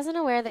was like, "I wasn't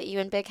aware that you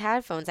and Big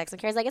had phone sex." And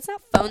Carrie's like, "It's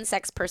not phone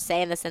sex per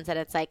se in the sense that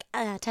it's like,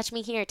 touch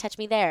me here, touch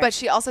me there." But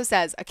she also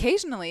says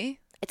occasionally.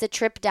 it's a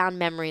trip down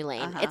memory lane.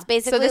 Uh-huh. It's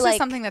basically so this like is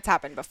something that's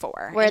happened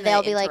before. where in the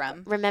they'll be like,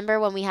 interim. "Remember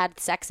when we had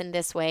sex in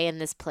this way in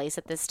this place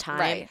at this time?"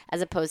 Right.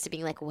 As opposed to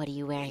being like, "What are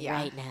you wearing Yeah.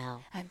 right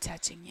now? I'm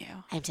touching you.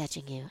 I'm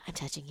touching you. I'm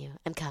touching you.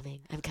 I'm coming.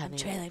 I'm coming.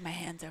 Trailing my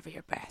hands over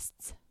your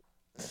breasts.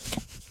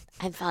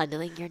 I'm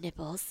fondling your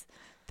nipples."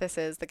 This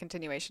is the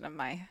continuation of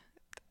my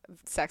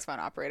sex phone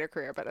operator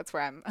career, but it's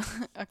where I'm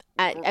a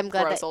I'm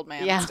glad gross that, old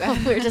man. Yeah,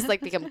 instead. we're just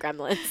like become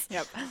gremlins.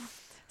 Yep.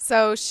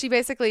 So she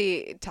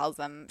basically tells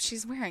them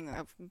she's wearing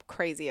the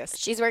craziest.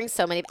 She's wearing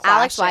so many.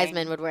 Alex Clashing.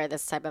 Wiseman would wear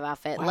this type of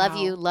outfit. Wow. Love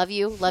you, love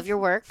you, love your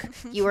work.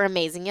 You were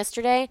amazing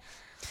yesterday.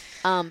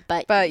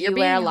 But But you you're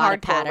wear being a lot of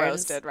hardcore patterns.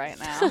 roasted right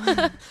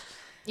now.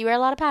 You wear a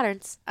lot of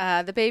patterns.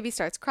 The baby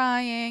starts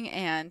crying,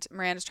 and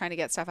Miranda's trying to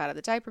get stuff out of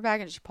the diaper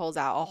bag, and she pulls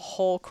out a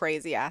whole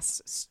crazy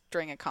ass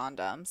string of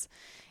condoms.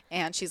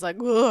 And she's like,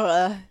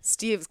 ugh,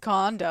 Steve's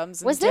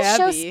condoms. And Was this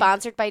show Debbie.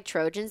 sponsored by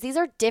Trojans? These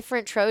are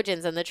different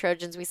Trojans than the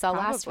Trojans we saw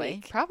last Probably.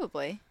 week.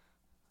 Probably.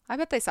 I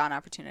bet they saw an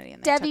opportunity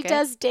and they Debbie took it.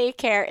 does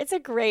daycare. It's a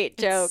great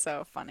joke. It's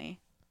so funny.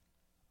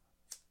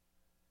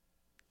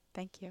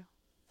 Thank you.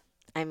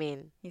 I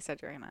mean, You said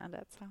you were going to end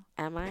it, so.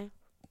 am I?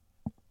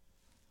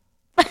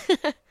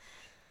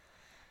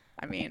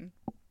 I mean,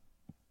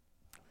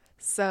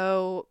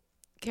 so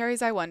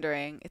Carrie's eye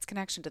wondering its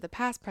connection to the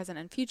past, present,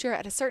 and future.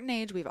 At a certain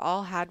age, we've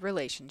all had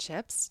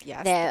relationships,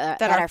 yes,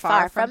 that are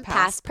far from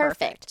past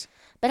perfect.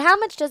 But how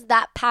much does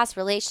that past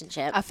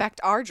relationship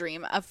affect our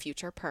dream of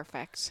future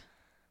perfect?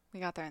 We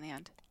got there in the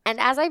end. And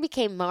as I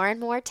became more and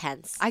more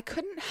tense, I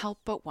couldn't help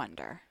but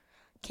wonder.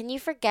 Can you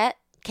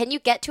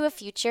get to a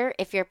future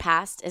if your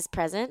past is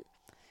present?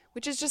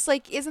 Which is just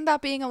like, isn't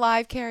that being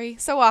alive, Carrie?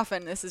 So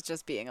often this is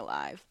just being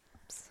alive.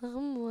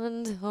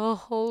 Someone to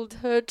hold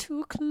her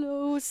too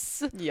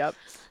close. Yep.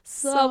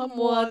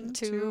 Someone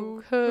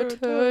to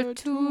hurt her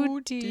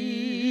too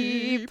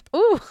deep.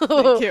 Ooh.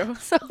 Thank you.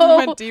 So You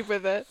went deep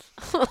with it.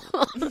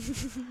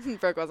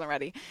 Brooke wasn't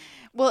ready.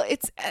 Well,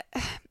 it's,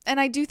 and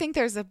I do think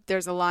there's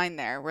a line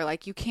there where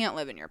like you can't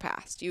live in your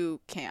past. You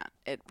can't.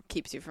 It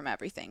keeps you from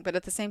everything. But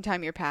at the same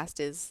time, your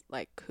past is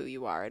like who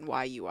you are and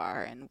why you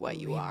are and what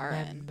you are.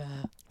 And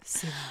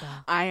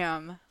Simba. I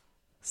am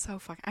so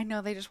fucking. I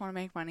know they just want to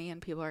make money and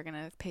people are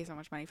gonna pay so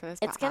much money for this.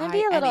 It's but gonna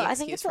be a little. any I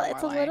think it's excuse a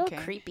for more little Lion King.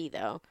 creepy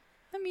though.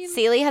 I mean,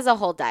 Celie has a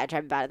whole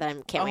diatribe about it that I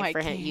can't oh, wait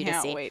for I you to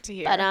can't see. wait to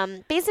hear.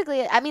 But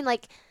basically, I mean,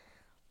 like,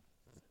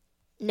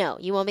 no,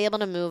 you won't be able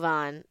to move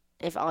on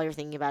if all you're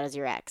thinking about is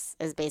your ex.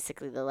 Is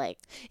basically the like.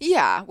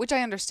 Yeah, which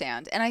I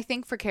understand, and I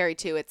think for Carrie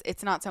too,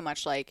 it's not so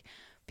much like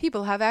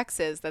people have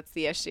exes that's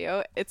the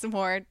issue. It's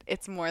more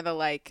the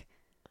like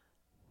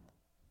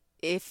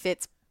if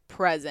it's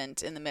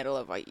present in the middle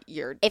of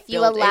your if you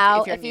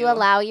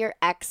allow your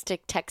ex to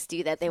text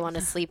you that they want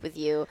to sleep with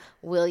you,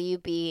 will you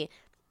be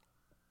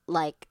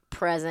like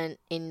present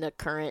in the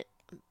current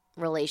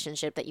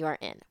relationship that you are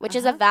in? Which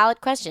is a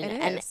valid question,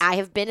 and I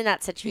have been in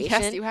that situation.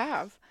 Yes, you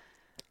have.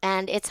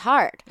 And it's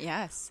hard.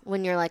 Yes.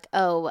 When you're like,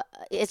 oh,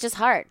 it's just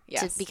hard.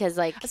 Yes. Because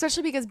like,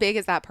 especially because Big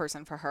is that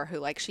person for her who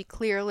like she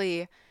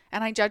clearly,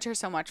 and I judge her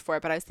so much for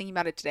it, but I was thinking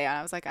about it today and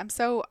I was like, I'm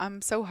so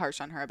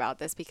harsh on her about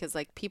this because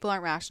like people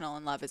aren't rational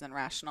and love isn't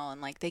rational,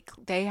 and like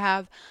they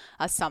have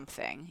a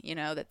something, you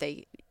know, that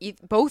they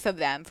both of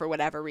them for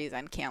whatever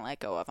reason can't let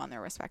go of on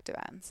their respective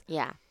ends.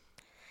 Yeah.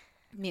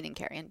 Meaning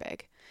Carrie and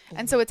Big. Mm-hmm.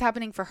 And so what's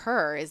happening for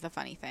her is the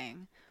funny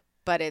thing,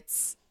 but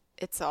it's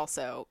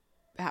also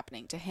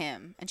happening to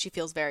him, and she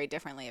feels very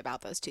differently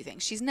about those two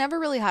things. She's never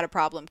really had a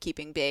problem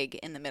keeping Big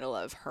in the middle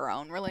of her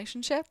own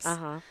relationships.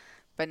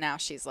 But now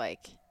she's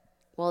like,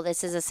 well,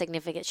 this is a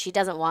significant, she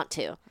doesn't want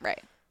to.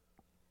 Right.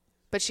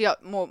 But she,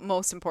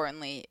 most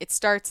importantly, it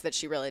starts that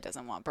she really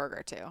doesn't want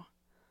Berger to.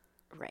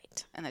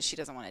 Right. And that she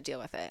doesn't want to deal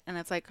with it. And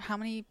it's like,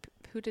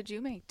 who did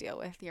you make deal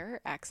with your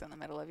ex in the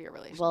middle of your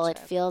relationship? Well, it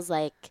feels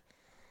like,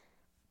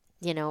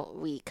 you know,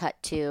 we cut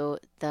to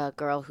the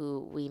girl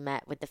who we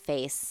met with the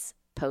face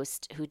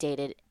post who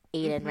dated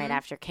Aiden right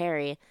after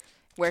Carrie.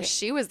 Where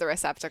she was the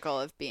receptacle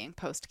of being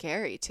post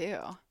Carrie, too.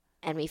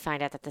 And we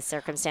find out that the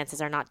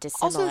circumstances are not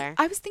dissimilar. Also,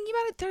 I was thinking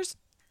about it.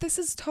 This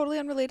is totally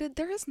unrelated.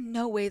 There is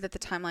no way that the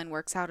timeline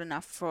works out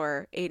enough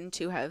for Aiden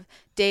to have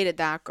dated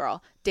that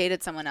girl,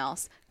 dated someone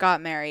else,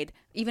 got married,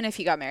 even if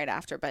he got married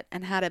after,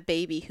 and had a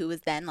baby who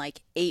was then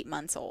like 8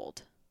 months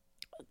old.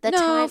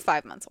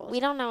 5 months old. We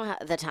don't know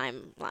the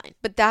timeline.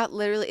 But that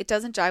literally, it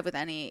doesn't jive with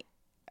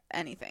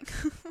anything.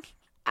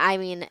 I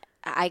mean,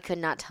 I could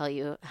not tell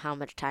you how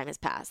much time has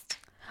passed.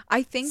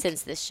 I think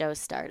since this show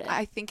started.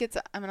 I think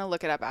I'm gonna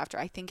look it up after.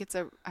 I think it's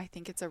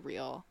a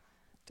real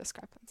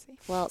discrepancy.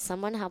 Well,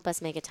 someone help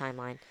us make a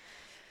timeline.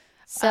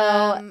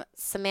 So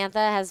Samantha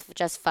has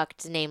just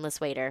fucked Nameless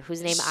Waiter,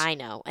 whose name I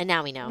know, and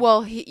now we know.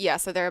 Well,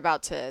 so they're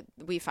about to.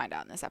 We find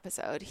out in this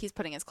episode. He's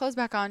putting his clothes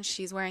back on.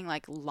 She's wearing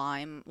like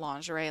lime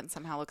lingerie and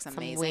somehow looks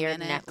amazing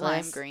weird in necklace. It.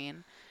 Lime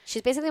green.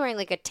 She's basically wearing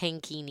like a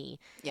tankini.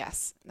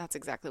 Yes, that's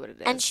exactly what it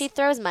is. And she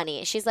throws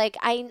money. She's like,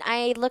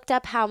 I looked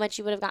up how much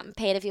you would have gotten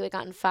paid if you had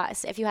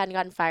if you hadn't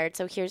gotten fired.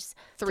 So here's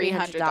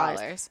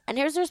 $300. And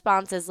his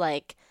response is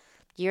like,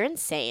 "You're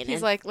insane."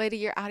 He's like, "Lady,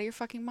 you're out of your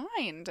fucking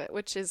mind,"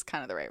 which is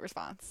kind of the right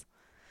response.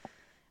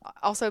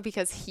 Also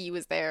because he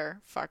was there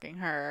fucking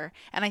her.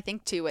 And I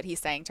think too what he's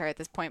saying to her at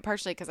this point,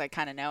 partially because I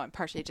kind of know and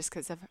partially just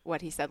because of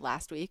what he said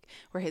last week,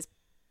 where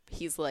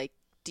he's like,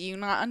 "Do you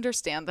not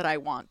understand that I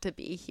want to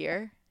be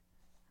here?"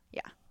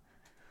 Yeah.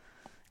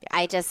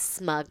 I just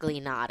smugly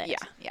nodded.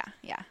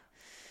 Yeah.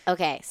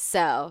 Okay,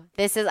 so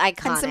this is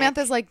iconic. And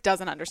Samantha's like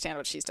doesn't understand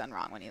what she's done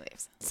wrong when he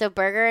leaves. So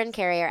Berger and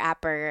Carrie are at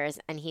Berger's,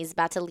 and he's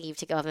about to leave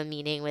to go have a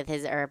meeting with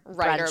his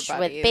brunch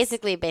with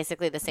basically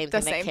the same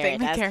thing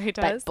that Carrie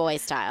does, but boy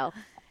style.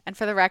 And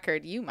for the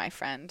record, you, my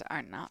friend,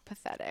 are not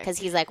pathetic. Because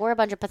he's like, we're a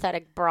bunch of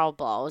pathetic brawl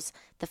balls.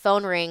 The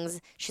phone rings.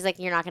 She's like,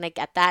 you're not going to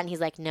get that. And he's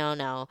like,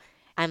 no,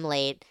 I'm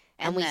late.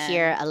 And we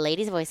hear a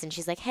lady's voice, and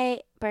she's like,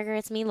 hey, Berger,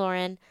 it's me,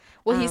 Lauren.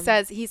 Well, he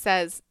says,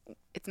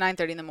 it's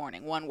 9:30 in the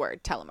morning. One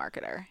word,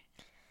 telemarketer.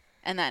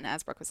 And then,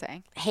 as Brooke was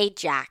saying, hey,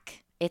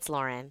 Jack, it's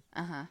Lauren.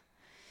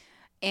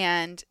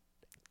 And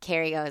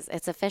Carrie goes,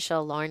 it's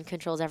official. Lauren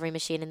controls every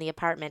machine in the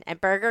apartment. And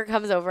Berger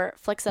comes over,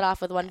 flicks it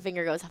off with one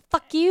finger, goes,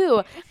 fuck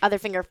you. Other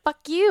finger,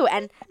 fuck you.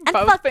 And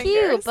both fuck fingers.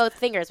 you. Both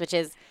fingers, which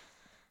is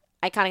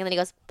iconic. And then he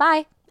goes,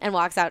 bye, and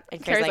walks out.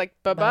 And Carrie's like,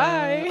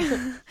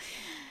 bye-bye.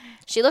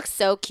 She looks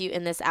so cute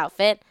in this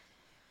outfit.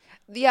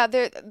 Yeah,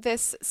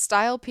 this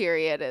style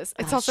period is.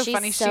 It's also she's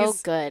funny. so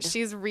good.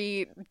 She's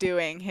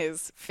redoing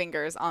his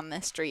fingers on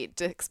the street,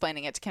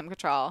 explaining it to Kim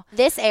Cattrall.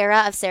 This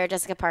era of Sarah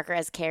Jessica Parker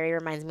as Carrie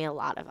reminds me a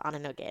lot of Anna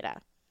Nogueira.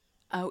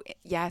 Oh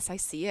yes, I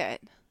see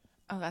it.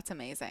 Oh, that's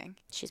amazing.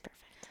 She's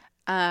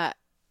perfect.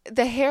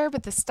 The hair,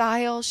 but the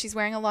style. She's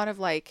wearing a lot of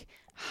like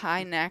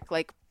high neck,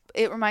 like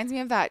it reminds me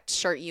of that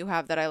shirt you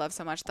have that I love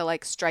so much, the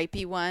like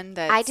stripy one.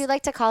 That I do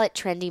like to call it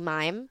trendy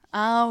mime.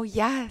 Oh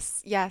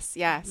yes.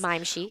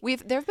 Mime chic.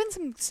 There have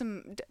been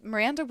some.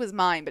 Miranda was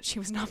mime, but she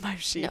was not mime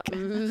chic.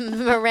 No,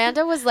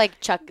 Miranda was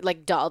like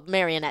doll,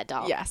 marionette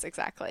doll. Yes,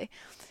 exactly.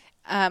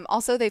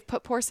 Also, they've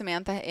put poor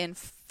Samantha in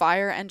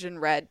fire engine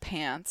red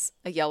pants,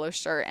 a yellow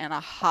shirt, and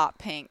a hot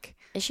pink.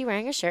 Is she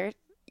wearing a shirt?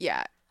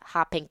 Yeah,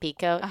 Hot pink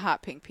peacoat. a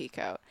hot pink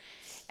peacoat.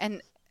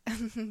 And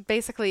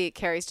basically,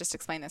 Carrie's just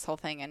explained this whole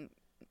thing, and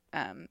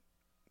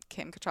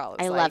Kim Cattrall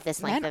is I like, love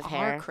this length men of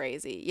hair. are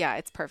crazy. Yeah,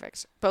 it's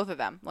perfect. Both of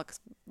them look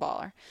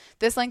baller.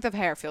 This length of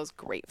hair feels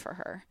great for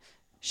her.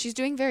 She's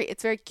doing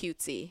it's very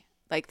cutesy,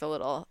 like the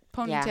little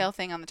ponytail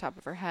thing on the top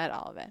of her head,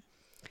 all of it.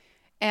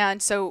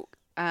 And so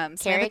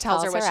Samantha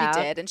tells her what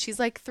she did, and she's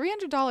like,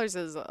 $300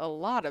 is a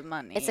lot of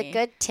money. It's a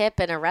good tip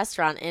in a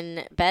restaurant.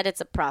 In bed,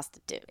 it's a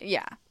prostitute.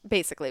 Yeah,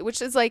 basically,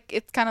 which is like,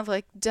 it's kind of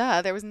like,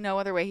 duh, there was no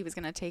other way he was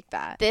going to take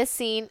that. This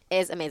scene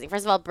is amazing.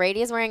 First of all,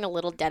 Brady is wearing a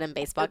little denim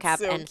baseball cap.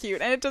 So and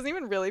cute, and it doesn't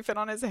even really fit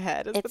on his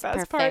head. It's the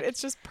best part. perfect.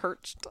 It's just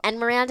perched. And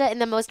Miranda, in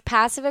the most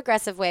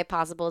passive-aggressive way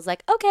possible, is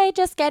like, okay,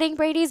 just getting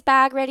Brady's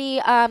bag ready.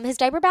 His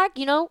diaper bag,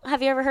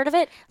 have you ever heard of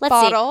it? Let's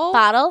see.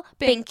 Bottle,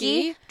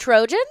 Binky,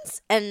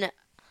 Trojans, and...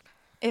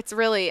 It's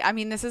really, I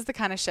mean, this is the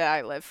kind of shit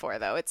I live for,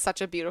 though. It's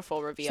such a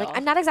beautiful reveal. She's like,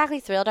 I'm not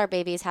exactly thrilled our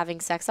baby is having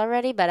sex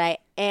already, but I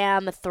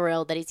am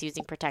thrilled that he's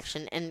using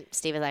protection. And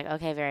Steve is like,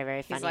 okay, very,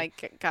 very funny. He's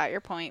like, got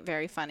your point,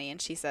 very funny. And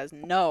she says,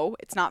 no,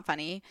 it's not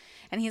funny.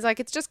 And he's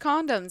like, it's just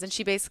condoms. And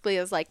she basically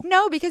is like,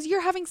 no, because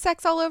you're having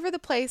sex all over the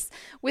place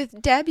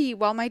with Debbie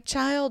while my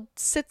child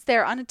sits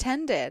there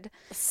unattended.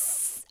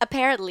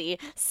 Apparently,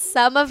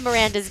 some of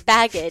Miranda's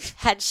baggage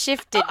had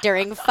shifted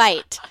during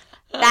fight.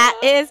 That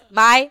is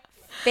my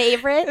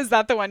favorite. Is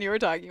that the one you were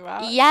talking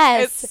about?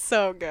 Yes. It's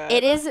so good.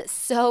 It is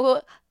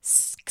so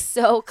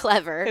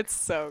clever. It's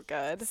so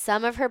good.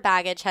 Some of her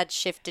baggage had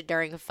shifted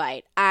during a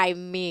fight. I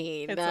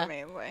mean. It's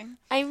amazing.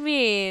 I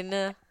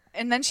mean.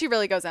 And then she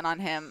really goes in on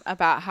him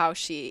about how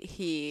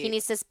he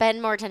needs to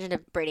spend more attention to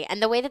Brady.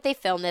 And the way that they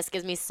film this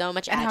gives me so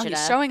much and how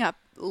he's showing up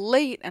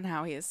late and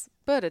how he's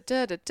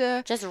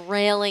just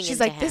railing She's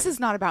into like, him. this is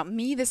not about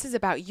me. This is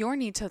about your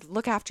need to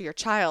look after your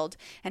child.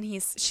 And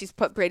she's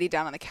put Brady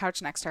down on the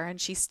couch next to her, and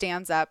she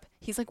stands up.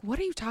 He's like, what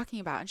are you talking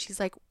about? And she's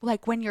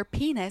like when your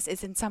penis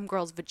is in some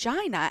girl's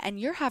vagina and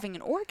you're having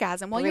an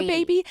orgasm while your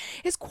baby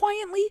is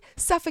quietly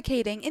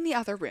suffocating in the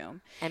other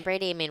room. And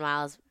Brady,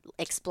 meanwhile, is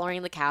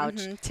exploring the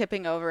couch.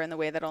 Tipping over in the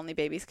way that only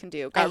babies can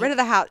do. Got rid of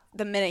the house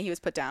the minute he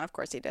was put down. Of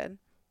course he did.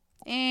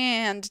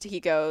 And he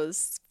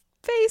goes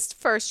face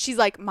first. She's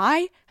like,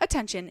 my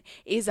attention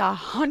is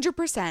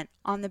 100%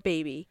 on the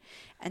baby.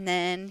 And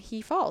then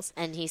he falls.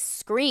 And he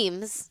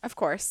screams. Of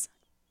course.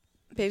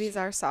 Babies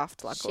are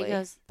soft, luckily. She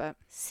goes, but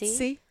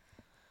see?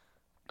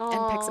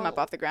 And picks him up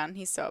off the ground.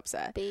 He's so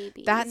upset.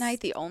 Babies. That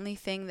night, the only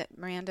thing that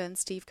Miranda and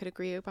Steve could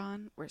agree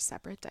upon were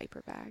separate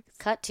diaper bags.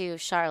 Cut to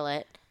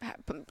Charlotte.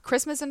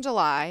 Christmas in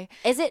July.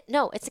 Is it?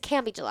 No, it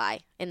can be July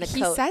in the coat.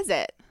 He says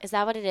it. Is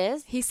that what it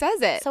is? He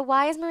says it. So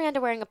why is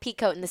Miranda wearing a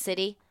peacoat in the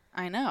city?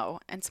 I know.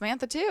 And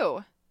Samantha,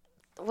 too.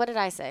 What did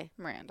I say?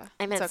 Miranda.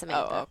 I meant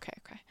Samantha. Oh,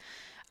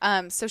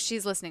 okay. So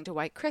she's listening to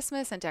White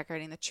Christmas and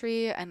decorating the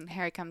tree, and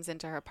Harry comes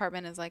into her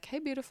apartment and is like, hey,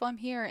 beautiful, I'm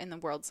here, in the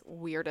world's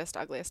weirdest,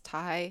 ugliest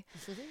tie.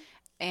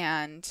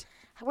 And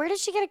where did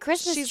she get a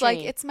Christmas tree? She's like,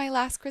 it's my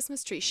last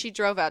Christmas tree. She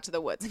drove out to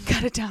the woods and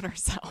cut it down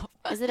herself.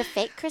 Is it a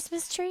fake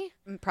Christmas tree?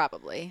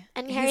 Probably.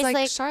 And he's Harry's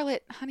like,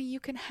 Charlotte, honey, you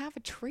can have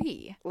a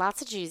tree.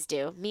 Lots of Jews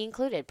do, me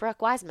included.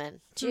 Brooke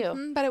Wiseman,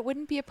 Jew. But it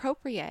wouldn't be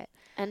appropriate.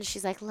 And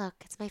she's like, look,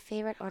 it's my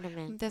favorite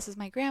ornament. This is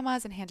my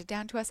grandma's and handed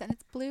down to us, and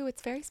it's blue.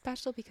 It's very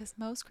special because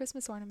most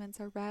Christmas ornaments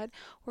are red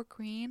or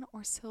green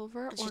or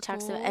silver and or she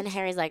talks gold. And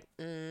Harry's like,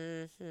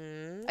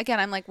 Again,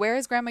 I'm like, where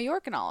is Grandma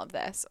York in all of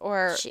this?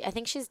 Or I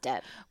think she's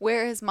dead.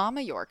 Where is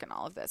Mama York in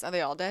all of this? Are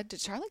they all dead? Did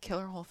Charlotte kill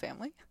her whole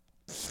family?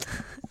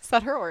 Is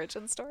that her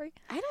origin story?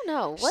 I don't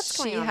know. What's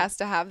going on? She has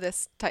to have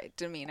this tight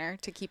demeanor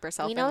to keep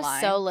herself in line. We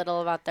know so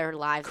little about their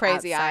lives.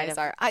 Crazy eyes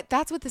are.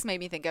 That's what this made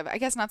me think of. I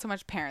guess not so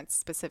much parents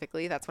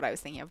specifically. That's what I was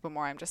thinking of. But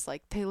more I'm just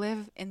like, they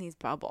live in these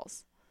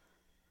bubbles.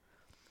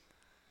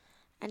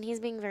 And he's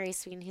being very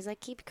sweet. And he's like,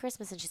 keep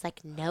Christmas. And she's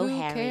like, no, Who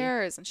Harry.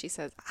 cares? And she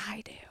says,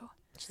 I do.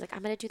 She's like,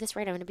 I'm going to do this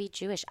right. I'm going to be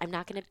Jewish. I'm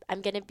not going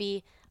to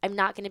be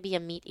a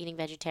meat-eating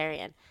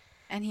vegetarian.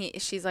 And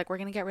she's like, we're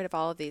going to get rid of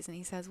all of these. And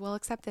he says, well,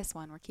 except this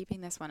one. We're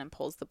keeping this one, and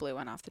pulls the blue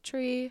one off the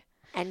tree.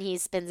 And he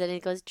spins it and he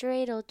goes,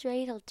 dreidel,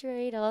 dreidel,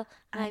 dreidel.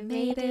 I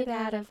made it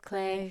out of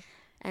clay.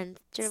 And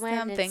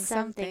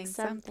something.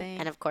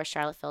 And of course,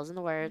 Charlotte fills in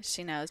the words.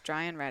 She knows,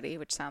 dry and ready,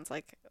 which sounds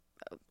like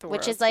the Which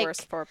world's is, like,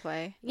 worst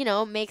foreplay. You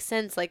know, makes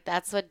sense. Like,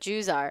 that's what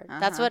Jews are.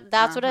 That's Uh-huh,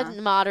 what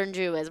a modern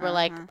Jew is. We're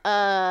like,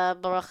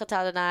 Baruch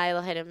atah Adonai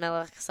Eloheinu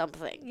melech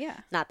something. Yeah.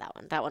 Not that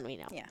one. That one we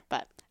know. Yeah.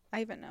 But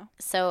I even know.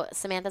 so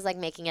Samantha's like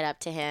making it up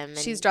to him. And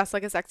She's dressed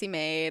like a sexy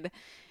maid.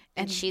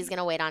 and she's going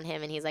to wait on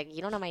him. And he's like,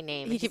 you don't know my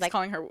name. He And she's keeps like,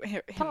 calling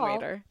him Paul.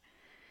 waiter.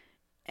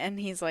 And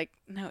he's like,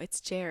 no, it's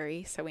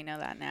Jerry. So we know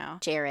that now.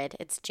 Jared.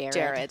 It's Jared.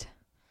 Jared.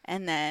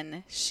 And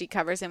then she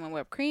covers him in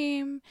whipped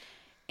cream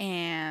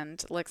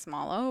and licks him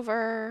all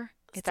over.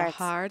 It's a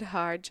Starts-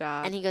 hard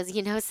job. And he goes,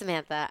 you know,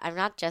 Samantha, I'm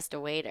not just a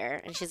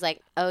waiter. And she's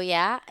like, oh,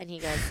 yeah? And he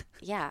goes,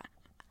 yeah.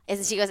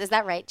 And she goes, is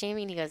that right,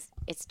 Jamie? And he goes,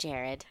 it's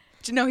Jared.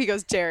 No, he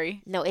goes,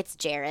 Jerry. No, it's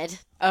Jared.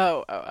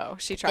 Oh.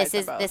 She tries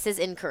them both. This is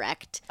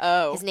incorrect.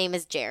 Oh. His name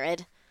is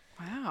Jared.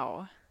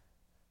 Wow.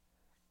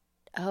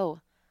 Oh,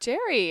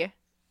 Jerry.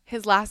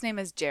 His last name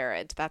is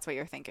Jared. That's what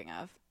you're thinking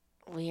of.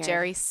 weird.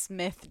 Jerry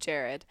Smith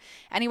Jared.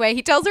 Anyway,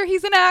 he tells her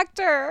he's an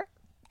actor.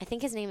 I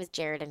think his name is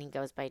Jared and he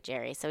goes by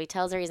Jerry. So he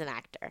tells her he's an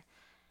actor.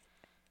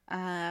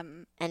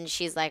 And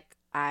she's like,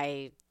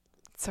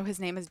 So his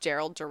name is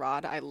Gerald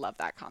Gerard. I love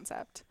that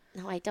concept.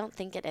 no, I don't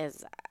think it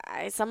is.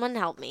 Someone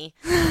help me.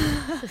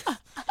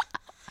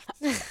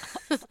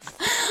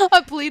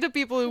 A plea to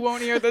people who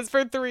won't hear this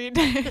for 3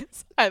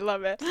 days. I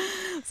love it.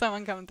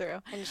 Someone come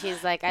through. And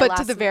she's like, But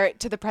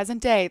to the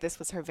present day, this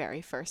was her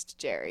very first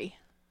Jerry.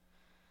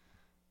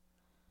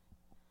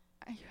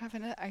 Are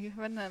you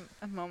having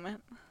a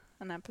moment,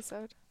 an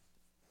episode?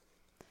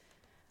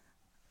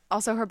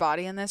 Also, her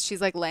body in this,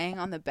 she's like laying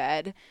on the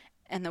bed,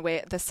 and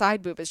the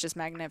side boob is just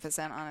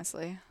magnificent,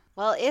 honestly.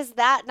 Well, is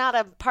that not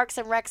a Parks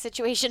and Rec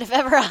situation if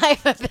ever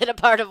I've been a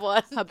part of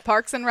one? A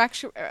Parks and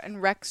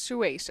Rec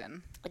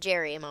situation. A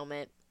Jerry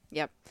moment.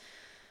 Yep.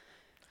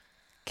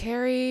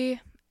 Carrie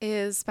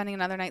is spending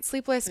another night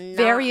sleepless,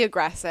 very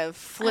aggressive,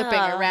 flipping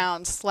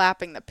around,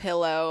 slapping the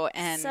pillow,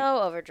 and So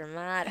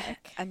overdramatic.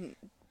 and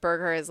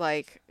Berger is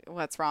like,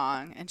 what's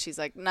wrong? And she's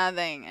like,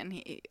 nothing.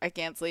 And I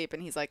can't sleep.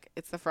 And he's like,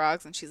 it's the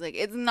frogs. And she's like,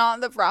 it's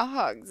not the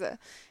frogs. And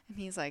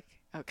he's like,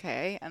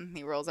 okay. And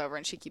he rolls over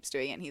and she keeps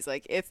doing it. And he's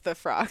like, it's the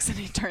frogs. And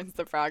he turns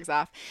the frogs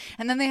off.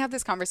 And then they have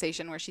this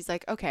conversation where she's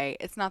like, okay,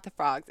 it's not the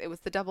frogs. It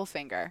was the double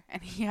finger.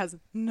 And he has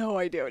no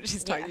idea what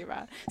she's talking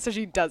about. So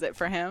she does it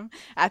for him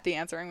at the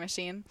answering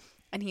machine.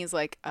 And he's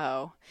like,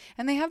 oh.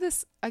 And they have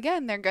this,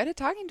 again, they're good at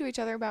talking to each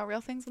other about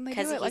real things when they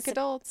do it like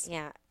adults.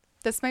 Yeah.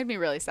 This made me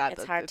really sad.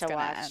 It's that hard it's to gonna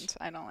watch. End.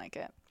 I don't like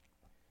it.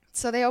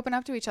 So they open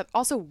up to each other.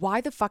 Also, why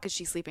the fuck is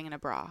she sleeping in a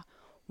bra?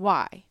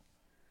 Why?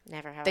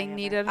 Never have They I ever.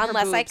 needed her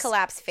Unless I boobs.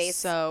 collapse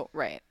face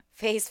Right.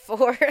 face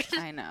forward.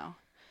 I know.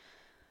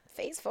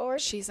 Face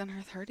forward. She's in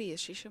her 30s.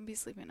 She shouldn't be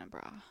sleeping in a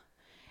bra.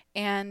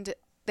 And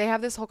they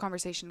have this whole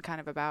conversation kind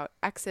of about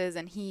exes,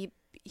 and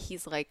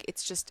he's like,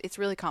 it's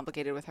really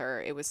complicated with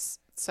her. It was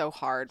so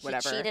hard,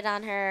 whatever. He cheated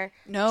on her.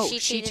 No, she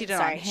cheated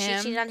on him.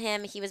 She cheated on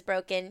him. He was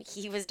broken.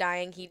 He was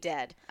dying. He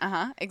dead.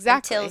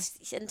 Exactly.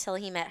 Until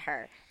he met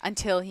her.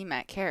 Until he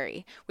met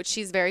Carrie, which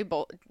she's very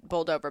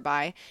bowled over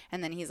by.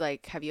 And then he's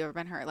like, have you ever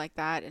been hurt like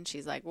that? And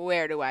she's like,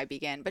 where do I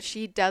begin? But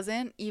she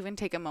doesn't even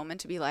take a moment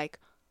to be like,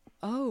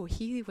 oh,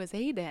 he was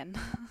Aiden.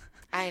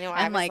 I know.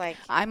 And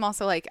I'm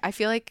also like, I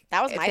feel like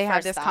that was if my they had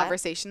first this thought.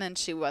 conversation and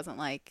she wasn't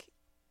like,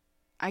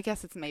 I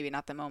guess it's maybe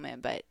not the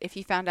moment, but if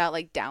you found out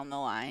like down the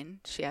line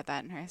she had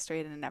that in her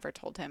history and never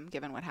told him,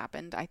 given what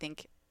happened, I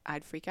think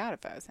I'd freak out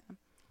if I was him.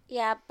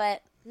 Yeah,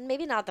 but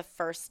maybe not the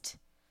first.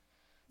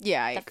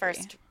 Yeah, I the agree.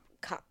 first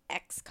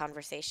ex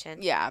conversation.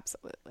 Yeah,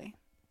 absolutely.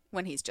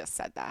 When he's just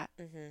said that,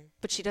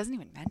 but she doesn't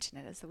even mention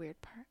it as the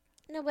weird part.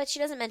 No, but she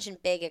doesn't mention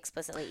big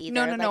explicitly either.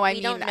 No. Like,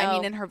 I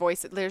mean in her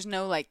voice, there's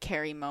no like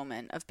Carrie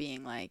moment of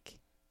being like,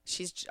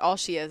 all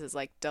she is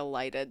like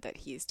delighted that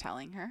he's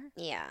telling her.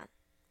 Yeah.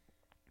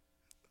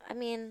 I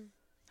mean,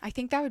 I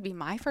think that would be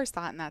my first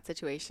thought in that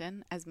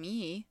situation as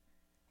me.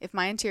 If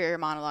my interior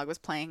monologue was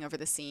playing over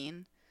the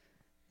scene.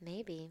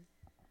 maybe.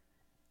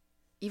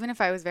 Even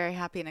if I was very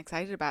happy and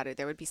excited about it,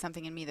 there would be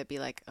something in me that'd be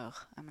like, ugh,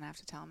 I'm going to have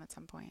to tell him at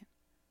some point.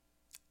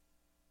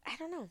 I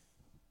don't know.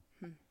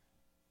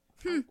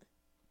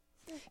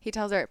 He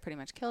tells her it pretty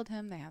much killed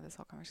him. They have this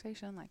whole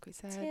conversation, like we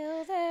said.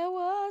 Till there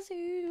was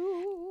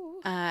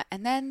you.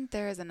 And then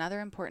there is another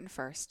important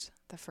first.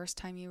 The first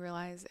time you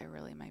realize it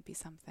really might be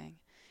something.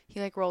 He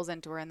like rolls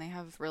into her and they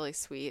have really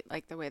sweet,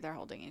 like the way they're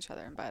holding each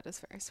other in bed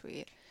is very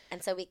sweet.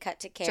 And so we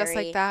cut to Carrie. Just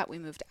like that, we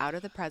moved out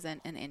of the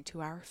present and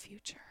into our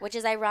future. Which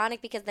is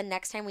ironic because the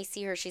next time we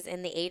see her, she's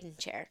in the Aiden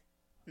chair.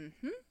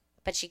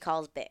 But she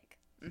calls big.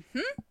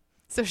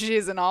 So she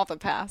is in all the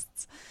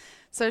pasts.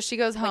 So she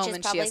goes home is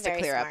and she has to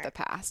probably clear very up the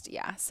smart. past.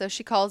 Yeah. So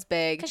she calls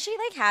Big. Because she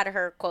like had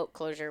her quote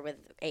closure with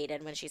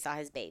Aiden when she saw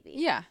his baby.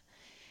 Yeah.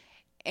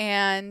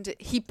 And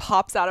he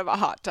pops out of a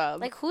hot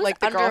tub. Like who's like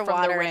the girl from The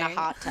underwater in a Ring.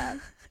 hot tub?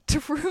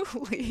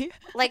 Truly.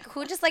 Like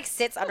who just like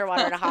sits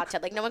underwater in a hot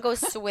tub? Like no one goes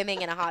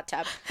swimming in a hot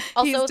tub.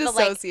 Also He's the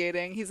like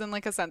dissociating. He's in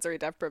like a sensory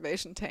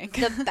deprivation tank.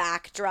 the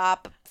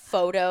backdrop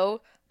photo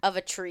of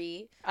a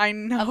tree I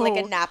know. of like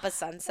a Napa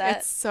sunset.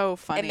 It's so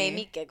funny. It made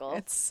me giggle.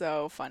 It's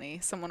so funny.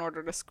 Someone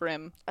ordered a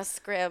scrim. A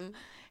scrim.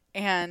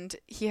 And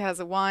he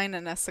has a wine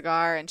and a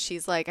cigar, and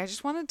she's like, I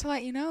just wanted to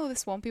let you know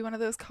this won't be one of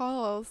those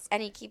calls.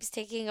 And he keeps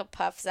taking a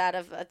puffs out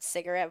of a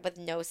cigarette with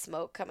no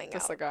smoke coming The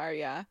out. cigar,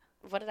 yeah.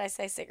 What did I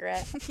say,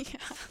 cigarette?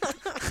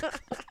 Yeah.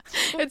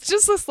 It's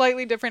just a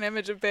slightly different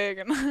image of Big.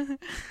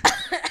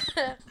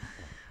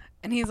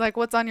 And he's like,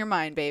 what's on your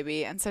mind,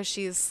 baby? And so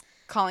she's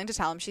calling to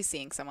tell him she's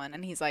seeing someone.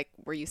 And he's like,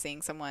 were you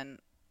seeing someone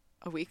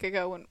a week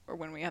ago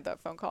when we had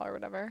that phone call or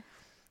whatever?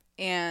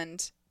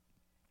 And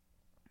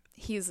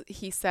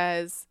he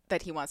says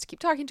that he wants to keep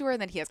talking to her,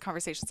 and then he has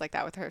conversations like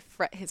that with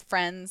his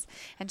friends.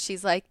 And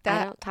she's like,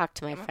 I don't talk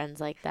to my friends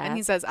like that. And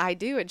he says, I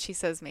do. And she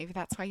says, maybe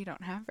that's why you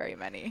don't have very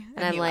many.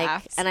 And I'm he like,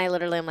 laughs. and I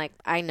literally am like,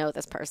 I know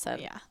this person.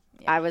 Yeah.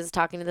 I was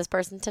talking to this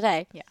person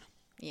today.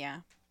 Yeah.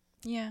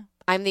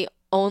 I'm the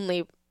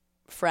only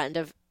friend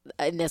of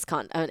in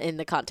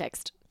the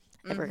context,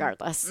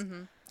 regardless.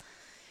 Mm-hmm.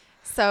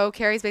 So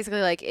Carrie's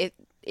basically like,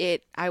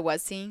 I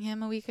was seeing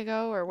him a week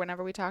ago or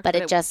whenever we talked, but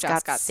it just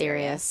got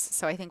serious.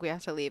 So I think we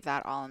have to leave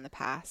that all in the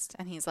past.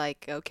 And he's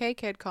like, okay,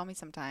 kid, call me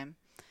sometime.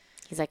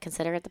 He's like,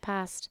 consider it the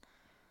past.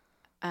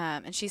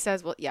 And she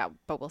says, well, yeah,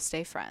 but we'll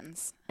stay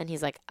friends. And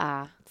he's like,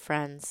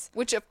 friends.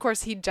 Which, of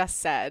course, he just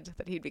said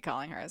that he'd be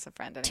calling her as a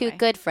friend anyway. Two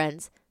good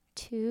friends.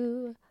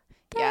 Two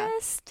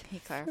best he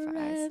clarifies.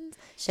 friends.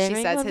 She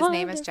Sharing says a his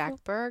name is wonderful-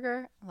 Jack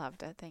Berger.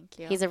 Loved it. Thank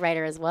you. He's a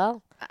writer as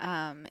well.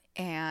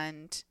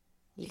 And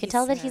You can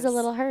tell that he's a says-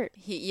 little hurt.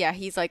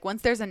 He's like,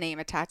 once there's a name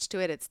attached to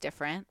it, it's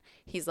different.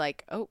 He's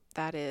like, oh,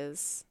 that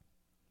is,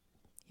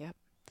 yep.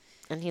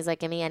 And he's like,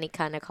 give me any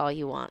kind of call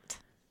you want.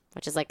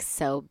 Which is like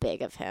so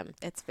big of him.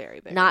 It's very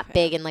big. Not of him.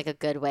 big in like a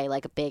good way,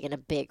 like big in a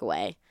big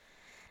way.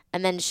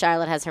 And then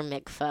Charlotte has her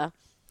mikveh.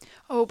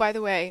 Oh, by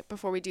the way,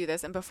 before we do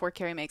this, and before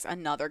Carrie makes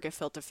another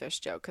gefilte fish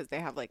joke, because they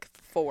have like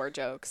 4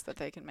 jokes that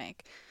they can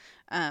make,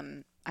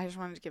 I just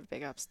wanted to give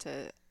big ups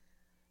to,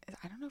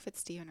 I don't know if it's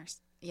Steven or,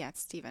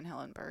 it's Steven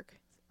Hillenburg,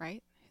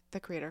 right? The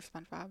creator of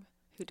SpongeBob,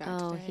 who died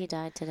today. Oh, he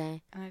died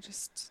today. And I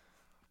just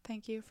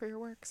thank you for your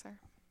work, sir.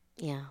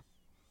 Yeah.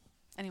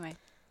 Anyway,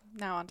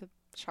 now on to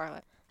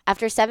Charlotte.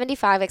 After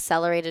 75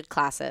 accelerated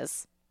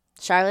classes,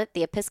 Charlotte,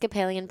 the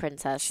Episcopalian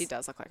princess, She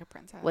does look like a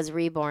princess. was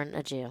reborn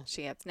a Jew.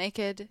 She gets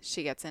naked.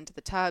 She gets into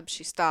the tub.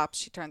 She stops.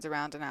 She turns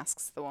around and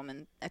asks the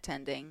woman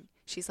attending.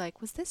 She's like,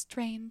 "Was this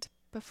drained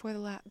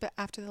before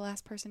after the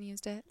last person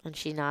used it?" And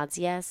she nods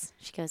yes.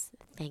 She goes,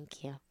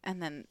 thank you.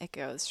 And then it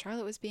goes,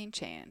 Charlotte was being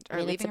chained or I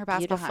mean, it's leaving her past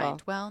beautiful.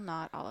 behind. Well,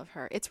 not all of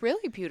her. It's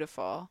really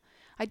beautiful.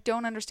 I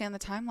don't understand the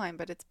timeline,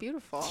 but it's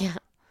beautiful. Yeah.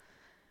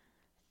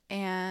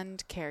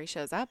 And Carrie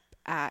shows up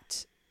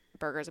at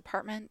Berger's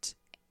apartment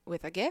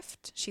with a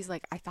gift. She's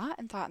like, I thought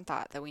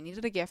that we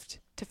needed a gift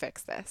to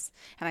fix this.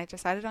 And I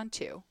decided on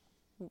 2.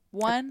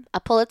 One, A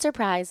Pulitzer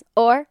Prize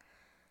or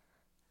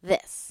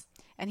this.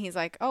 and he's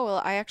like, oh,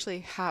 well, I actually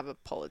have a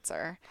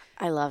Pulitzer.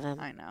 I love him.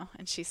 I know.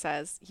 And she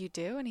says, you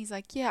do? And he's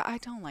like, yeah, I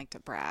don't like to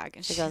brag.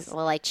 And She she's goes,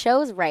 well, I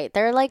chose right.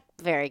 They're like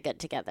very good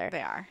together.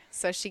 They are.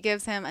 So she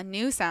gives him a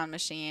new sound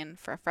machine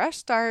for a fresh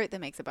start that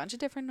makes a bunch of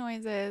different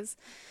noises.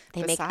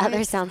 They make besides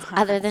other sounds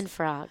frogs. other than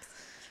frogs.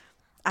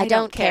 I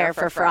don't care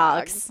for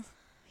frogs.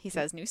 He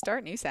says, new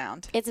start, new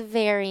sound. It's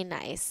very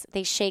nice.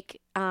 They shake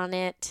on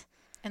it,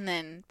 And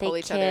then They pull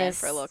each other in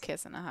for a kiss. little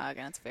kiss and a hug,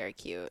 and it's very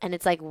cute. and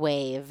it's like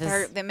waves.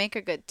 They make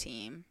a good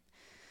team.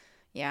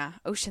 Yeah.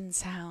 Ocean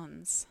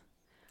sounds.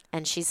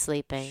 And she's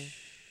sleeping.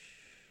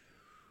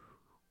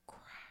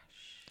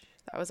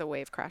 That was a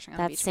wave crashing on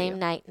the That beach. for same you.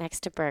 night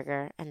next to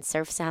Burger and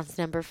Surf Sounds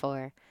number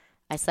 4,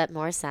 I slept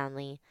more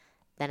soundly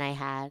than I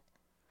had.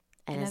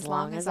 And as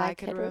long as I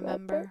could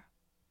remember.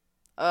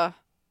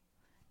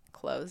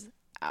 Close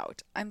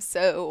out.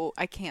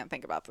 I can't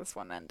think about this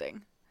one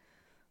ending.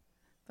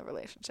 The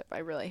relationship. I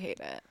really hate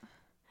it.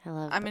 I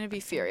love I'm going to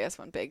be furious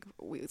when Big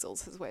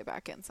weasels his way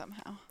back in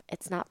somehow.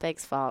 It's not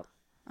Big's fault.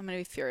 I'm going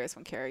to be furious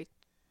when Carrie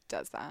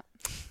does that.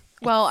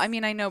 Well, I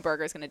mean, I know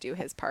Burger's going to do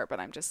his part, but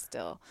I'm just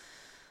going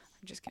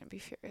to be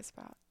furious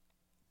about.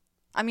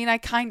 I mean, I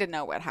kind of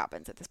know what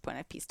happens at this point.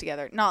 I've pieced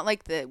together. Not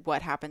like the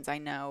what happens. I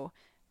know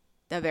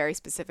the very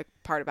specific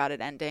part about it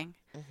ending.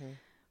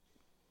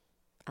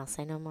 I'll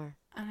say no more.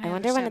 And I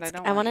wonder when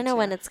understand. it's. I want want to you know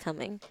when it's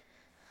coming.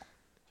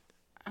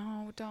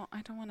 Oh,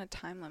 I don't want a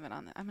time limit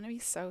on that. I'm going to be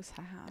so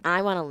sad.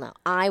 I want to know.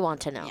 I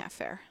want to know. Yeah,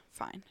 fair.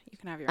 Fine. You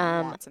can have your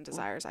own wants and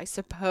desires, I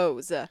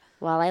suppose.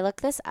 While I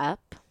look this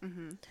up,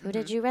 Mm-hmm. who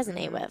did you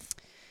resonate with?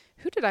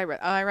 Who did I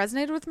I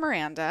resonated with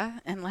Miranda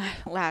and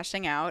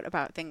lashing out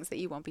about things that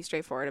you won't be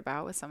straightforward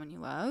about with someone you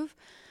love.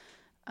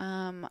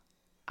 And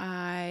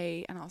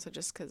also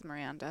just because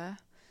Miranda,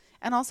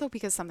 and also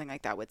because something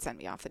like that would send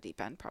me off the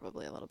deep end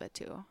probably a little bit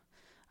too.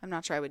 I'm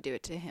not sure I would do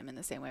it to him in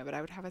the same way, but I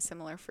would have a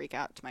similar freak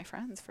out to my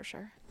friends for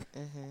sure.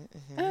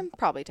 And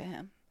probably to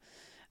him.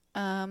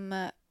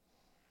 I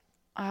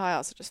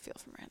also just feel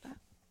for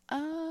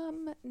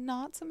Miranda.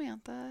 Not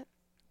Samantha.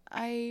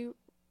 I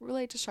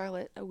relate to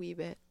Charlotte a wee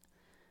bit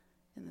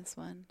in this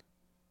one.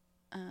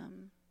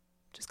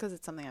 Just because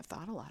it's something I've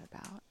thought a lot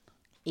about.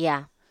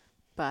 Yeah.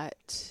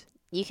 But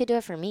You could do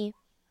it for me,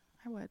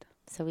 I would.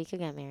 so we could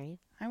get married.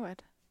 I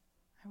would.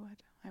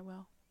 I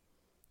will.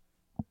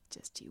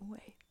 Just you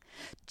wait.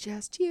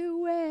 Just you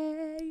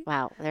wait.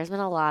 Wow, there's been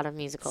a lot of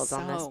musicals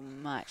on this. So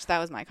much. That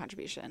was my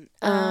contribution.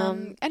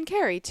 And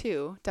Carrie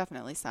too,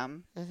 definitely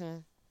some. Mm-hmm.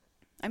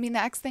 I mean, the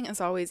X thing is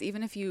always,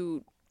 even if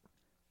you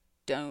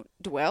don't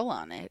dwell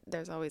on it,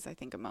 there's always, I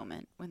think, a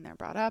moment when they're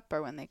brought up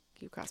or when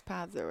you cross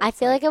paths. Or I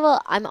feel like it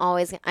will. I'm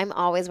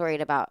always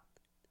worried about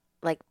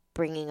like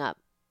bringing up,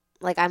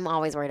 like I'm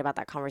always worried about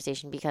that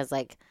conversation because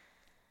like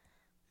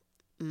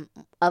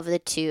of the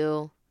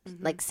two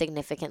like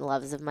significant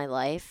loves of my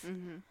life,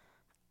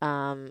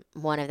 one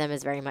of them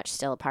is very much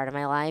still a part of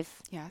my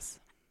life. Yes.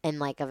 In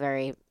like a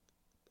very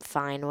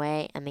fine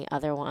way, and the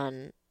other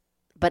one,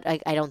 but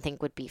I don't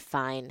think would be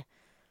fine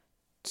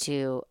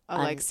to a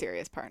like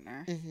serious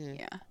partner.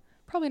 Yeah,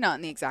 probably not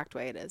in the exact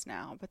way it is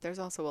now, but there's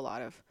also a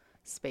lot of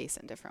space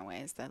in different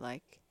ways that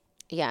like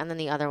and then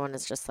the other one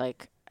is just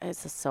like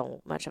it's just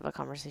so much of a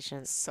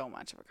conversation,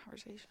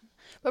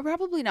 but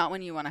probably not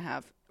when you want to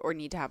have or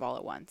need to have all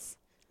at once.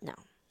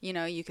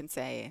 No, you can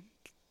say,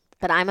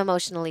 but I'm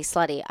emotionally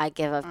slutty. I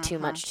give up too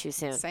much too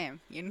soon. Same.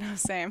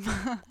 Same.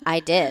 I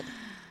did.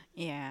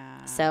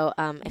 Yeah. So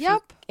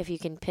if you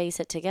can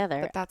piece it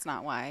together, but that's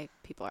not why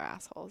people are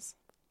assholes.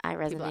 I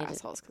resonated. People are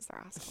assholes because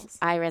they're assholes.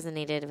 I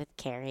resonated with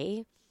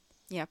Carrie.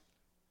 Yep.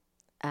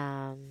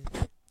 And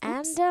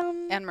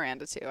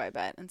Miranda too, I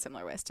bet, in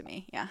similar ways to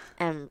me. Yeah.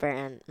 And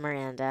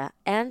Miranda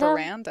and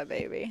Miranda,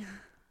 baby.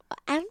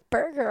 And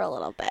Burger a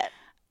little bit.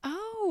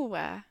 Oh,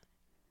 I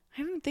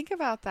didn't think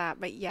about that,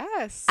 but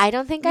yes. I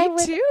don't think me I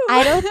would. Too.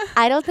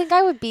 I don't think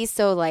I would be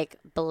so like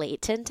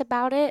blatant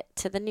about it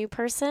to the new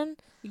person.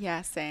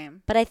 Yeah,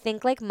 same. But I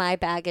think like my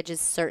baggage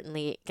is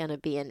certainly gonna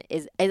be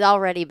is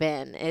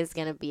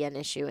gonna be an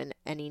issue in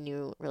any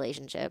new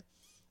relationship.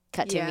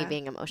 Cut to me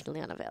being emotionally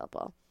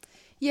unavailable.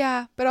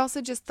 Yeah, but also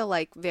just the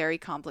like very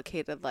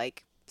complicated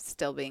like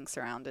still being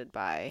surrounded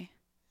by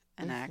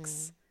an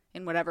ex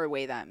in whatever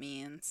way that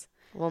means.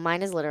 Well,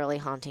 mine is literally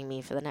haunting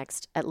me for the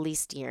next at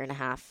least year and a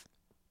half.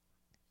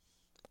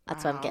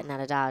 That's why I'm getting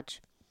out of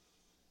Dodge.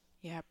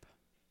 Yep.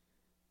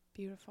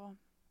 Beautiful.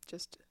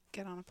 Just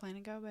get on a plane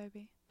and go,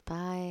 baby.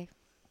 Bye.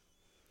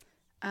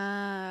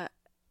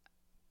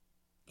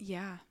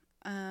 Yeah.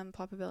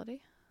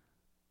 Plausibility.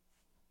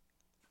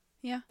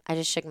 Yeah. I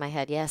just shook my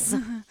head, yes.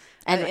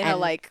 and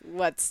like,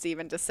 what's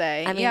Steven to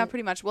say? I mean, yeah,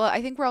 pretty much. Well, I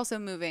think we're also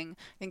moving.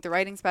 I think the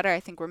writing's better. I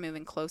think we're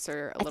moving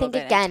closer a little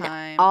bit again, in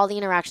time. all the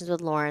interactions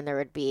with Lauren, there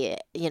would be,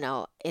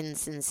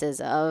 instances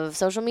of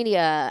social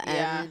media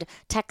and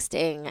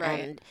texting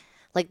and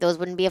like those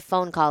wouldn't be a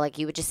phone call. Like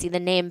you would just see the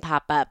name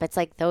pop up. It's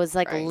like those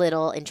like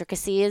little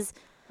intricacies.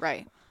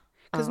 Right.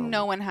 Because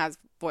no one has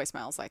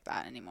voicemails like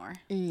that anymore.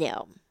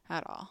 No.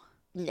 At all.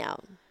 No.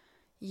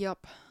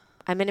 Yup.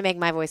 I'm going to make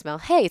my voicemail.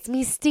 Hey, it's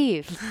me,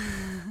 Steve.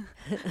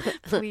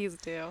 Please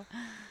do.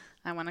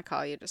 I want to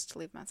call you just to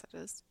leave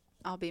messages.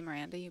 I'll be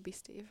Miranda. You be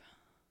Steve.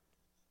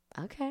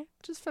 Okay.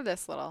 Just for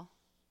this, All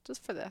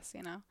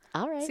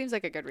right. Seems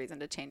like a good reason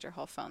to change your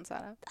whole phone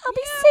setup. I'll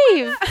be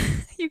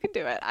Steve. You can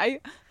do it. I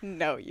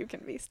know you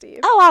can be Steve.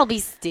 Oh, I'll be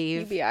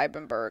Steve. You be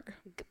Ibenberg.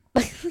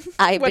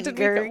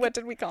 Ibenberg. What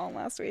did we call him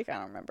last week? I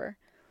don't remember.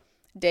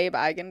 Dave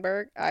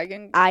Eigenberg?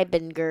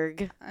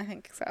 Ibenberg. I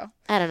think so.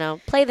 I don't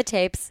know. Play the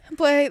tapes.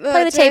 Play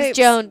the tapes,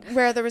 Joan.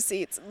 Where are the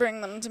receipts?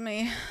 Bring them to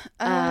me.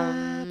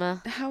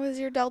 How is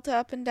your Delta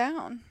up and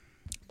down?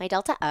 My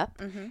Delta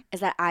up is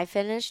that I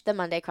finished the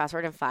Monday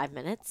crossword in 5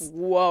 minutes.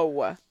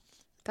 Whoa.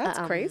 That's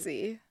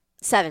crazy.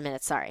 7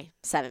 minutes, sorry.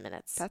 7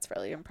 minutes. That's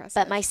really impressive.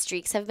 But my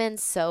streaks have been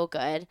so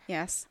good.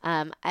 Yes.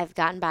 I've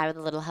gotten by with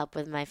a little help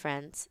with my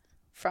friends.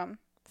 From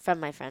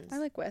my friends. I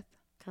like with.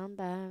 Come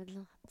by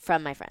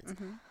from my friends.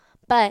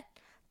 But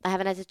I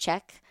haven't had to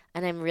check,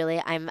 and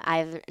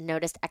I've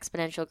noticed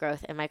exponential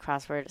growth in my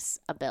crossword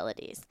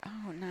abilities.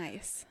 Oh,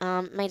 nice.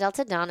 My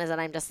Delta down is that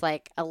I'm just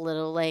like a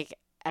little like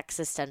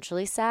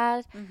existentially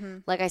sad.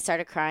 Like I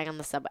started crying on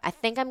the subway. I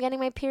think I'm getting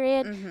my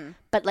period,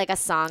 but like a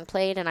song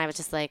played, and I was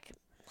just like,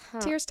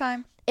 tears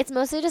time. It's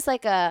mostly just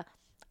like I'm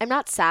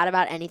not sad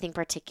about anything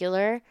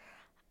particular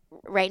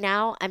right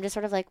now. I'm just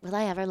sort of like, will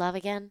I ever love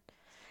again?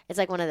 It's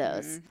like one of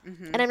those.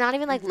 And I'm not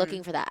even like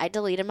looking for that. I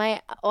deleted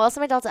my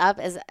Delta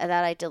up is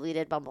that I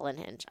deleted Bumble and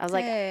Hinge. I was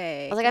like,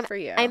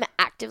 I'm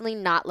actively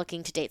not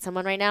looking to date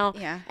someone right now.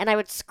 Yeah. And I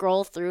would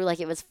scroll through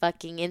like it was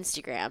fucking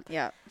Instagram.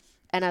 Yeah.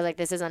 And I was like,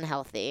 this is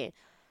unhealthy.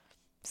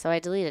 So I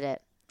deleted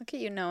it. Look at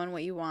you knowing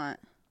what you want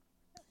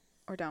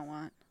or don't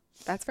want.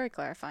 That's very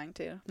clarifying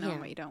too.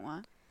 Knowing what you don't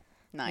want.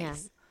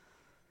 Nice.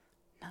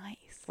 Yeah.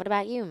 Nice. What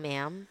about you,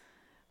 ma'am?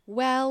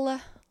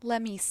 Well,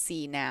 let me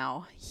see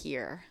now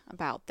here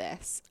about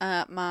this.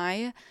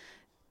 My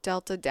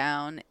Delta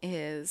down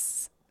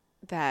is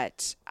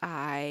that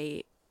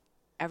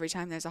every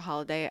time there's a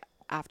holiday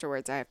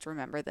afterwards, I have to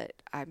remember that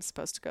I'm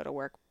supposed to go to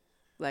work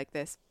like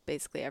this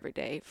basically every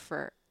day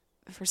for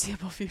the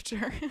foreseeable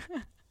future,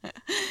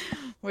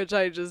 which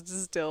I just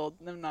still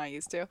am not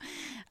used to.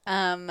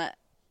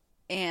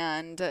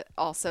 And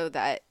also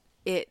that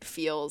it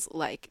feels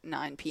like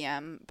 9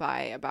 p.m.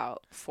 by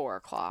about 4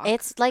 o'clock.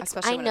 It's like,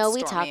 I know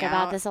we talk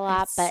about this a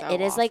lot, but it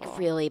is like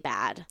really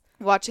bad.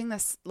 Watching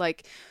this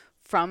like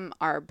from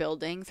our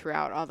building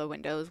throughout all the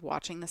windows,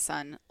 watching the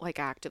sun like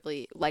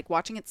actively, like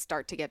watching it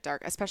start to get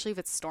dark, especially if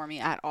it's stormy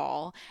at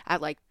all at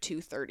like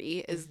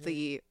 2:30 is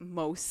the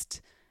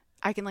most,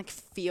 I can like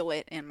feel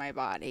it in my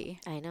body.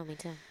 I know, me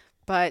too.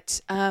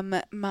 But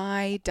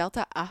my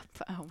Delta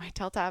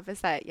up is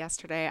that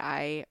yesterday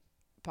I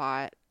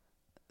bought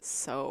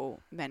so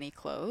many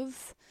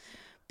clothes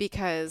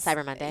because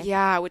Cyber Monday.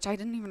 Yeah, which I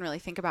didn't even really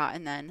think about.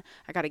 And then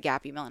I got a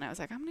Gap email and I was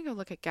like, I'm going to go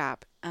look at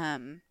Gap.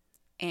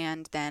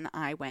 And then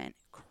I went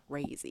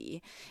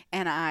crazy.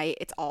 And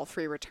it's all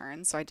free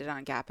returns. So I did it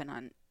on Gap and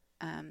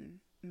on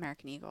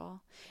American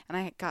Eagle. And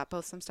I got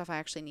both some stuff I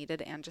actually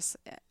needed and just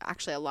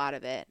actually a lot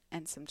of it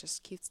and some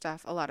just cute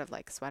stuff. A lot of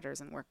like sweaters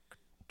and work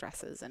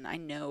dresses. And I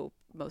know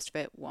most of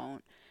it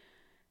won't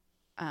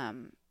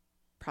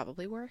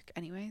probably work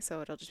anyway.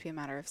 So it'll just be a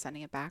matter of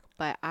sending it back.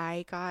 But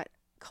I got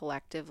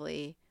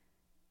collectively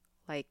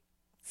like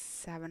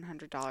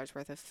 $700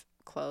 worth of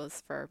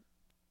clothes for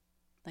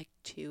like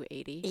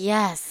 $280.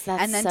 Yes,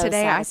 that's and then so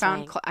today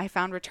satisfying. I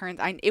found returns.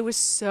 It was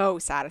so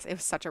satisfying. It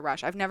was such a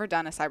rush. I've never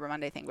done a Cyber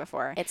Monday thing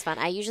before. It's fun.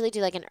 I usually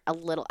do like a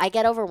little. I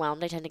get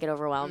overwhelmed. I tend to get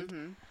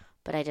overwhelmed.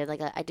 But I did like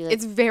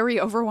It's very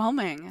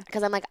overwhelming.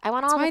 because I'm like I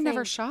want all That's the why I things.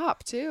 never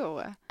shop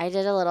too. I do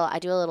a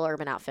little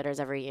Urban Outfitters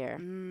every year,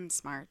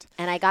 Smart.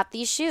 and I got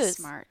these shoes.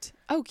 Smart.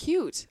 Oh,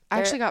 cute. I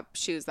They're- actually got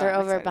shoes that They're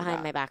I'm over excited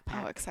behind about. my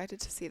backpack. Oh, excited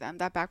to see them.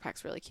 That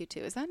backpack's really cute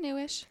too. Is that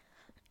newish?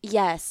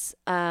 Yes,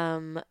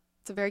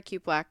 It's a very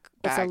cute black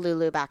it's bag. a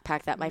Lulu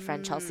backpack that my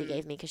friend Chelsea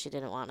gave me because she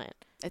didn't want it.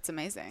 It's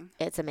amazing.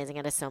 It's amazing.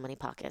 It has so many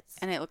pockets.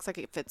 And it looks like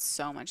it fits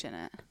so much in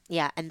it.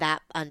 Yeah, and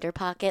that under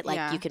pocket, like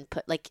Yeah. you can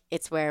put like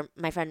it's where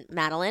my friend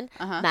Madeline,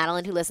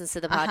 who listens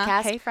to the Uh-huh.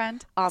 podcast, Hey,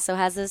 friend. also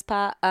has this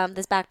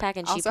this backpack,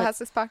 and she Also has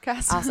this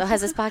podcast. also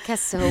has this podcast.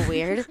 So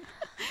weird.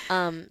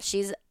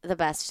 She's the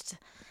best.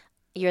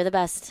 You're the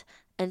best.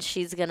 And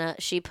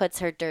she puts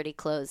her dirty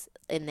clothes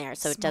in there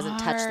so it doesn't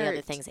touch the other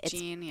Smart. things. It's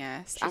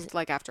Genius. she's-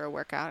 After a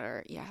workout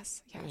or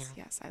yes.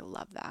 I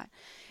love that.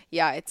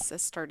 Yeah, it's a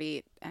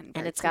sturdy and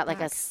very it's cute got like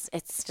bag.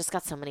 it's just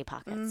got so many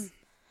pockets.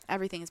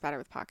 Everything is better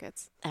with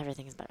pockets.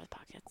 Everything is better with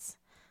pockets.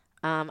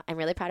 I'm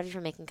really proud of you for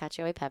making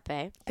cacio e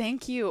pepe.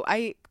 Thank you.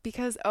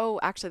 Because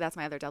actually that's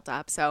my other Delta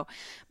up. So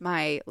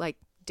my like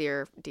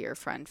dear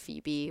friend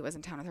Phoebe was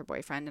in town with her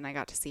boyfriend and I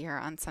got to see her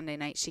on Sunday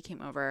night. She came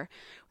over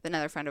with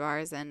another friend of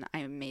ours and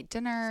I made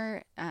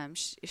dinner.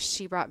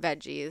 She brought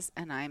veggies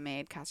and I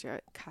made cacio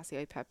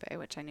e pepe,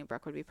 which I knew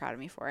Brooke would be proud of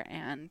me for.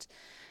 And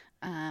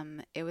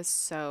it was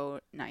so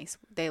nice.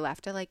 They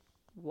left at like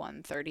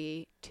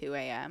 1:30, 2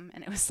 a.m.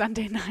 and it was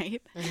Sunday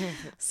night.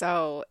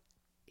 So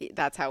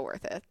that's how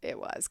worth it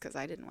was because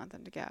I didn't want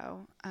them to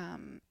go.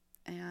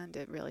 And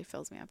it really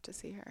fills me up to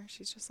see her.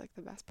 She's just like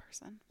the best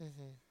person.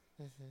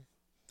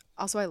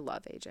 Also, I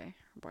love AJ,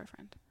 her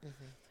boyfriend.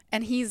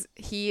 And he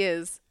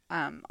is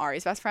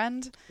Ari's best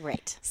friend.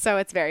 Right. So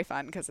it's very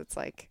fun because it's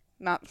like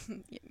not,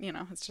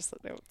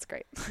 it's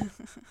great.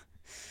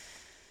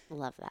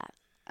 Love that.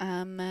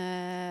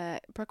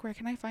 Brooke, where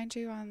can I find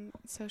you on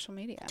social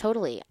media?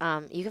 Totally.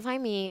 You can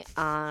find me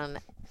on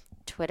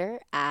Twitter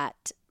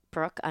at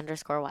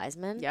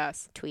Brooke_Wiseman.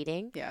 Yes.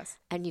 Tweeting. Yes.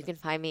 And you can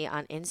find me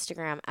on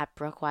Instagram at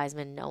Brooke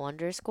Wiseman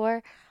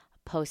 _,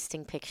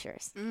 posting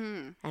pictures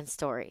and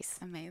stories.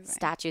 Amazing.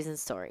 Statues and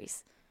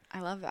stories. I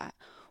love that.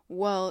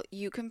 Well,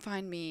 you can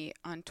find me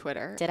on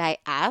Twitter. Did I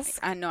ask?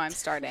 I know I'm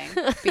starting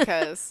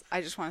because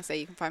I just want to say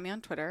you can find me on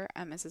Twitter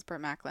at Mrs.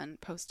 Burt Macklin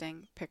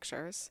posting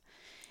pictures.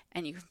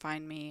 And you can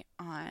find me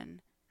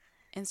on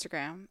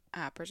Instagram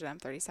at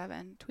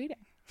BridgetM37 tweeting.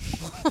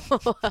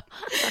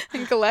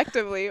 And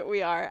collectively,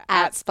 we are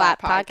At Splat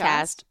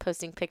Podcast,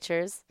 posting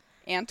pictures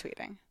and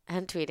tweeting.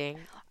 and tweeting.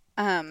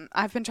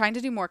 I've been trying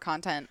to do more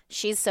content.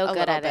 She's so a good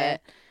little at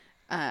bit. it.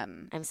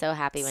 I'm so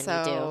happy when you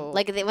do. So,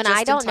 Like when just I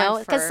in don't time know,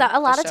 because for a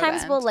lot the of show to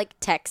times we'll end. like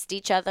text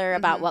each other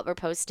about what we're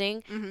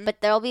posting, but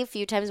there'll be a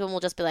few times when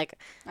we'll just be like,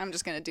 I'm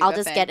just going to do I'll the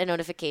just thing. get a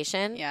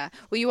notification. Yeah.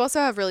 Well, you also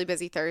have really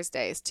busy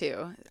Thursdays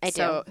too. I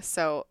do.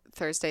 So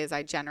Thursdays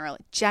I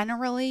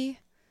generally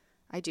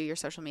I do your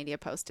social media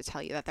post to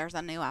tell you that there's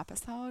a new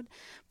episode,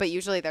 but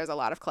usually there's a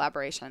lot of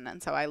collaboration,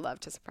 and so I love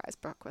to surprise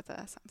Brooke with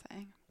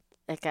something.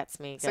 It gets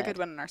me It's a good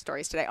one in our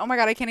stories today. Oh my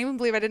God, I can't even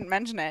believe I didn't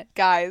mention it.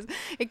 Guys,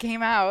 it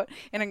came out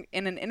in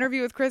an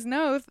interview with Chris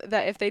Noth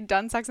that if they'd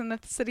done Sex and the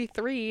City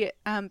 3,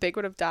 Big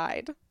would have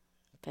died.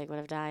 Big would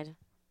have died.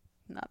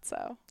 Not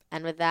so.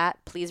 And with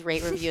that, please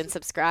rate, review, and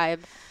subscribe.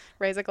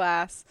 Raise a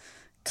glass.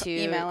 To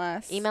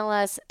Email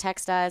us,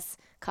 text us,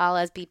 call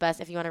us, beep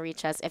us if you want to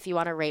reach us. If you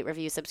want to rate,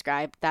 review,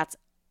 subscribe, that's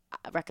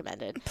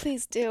recommended.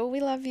 Please do. We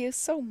love you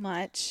so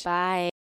much. Bye.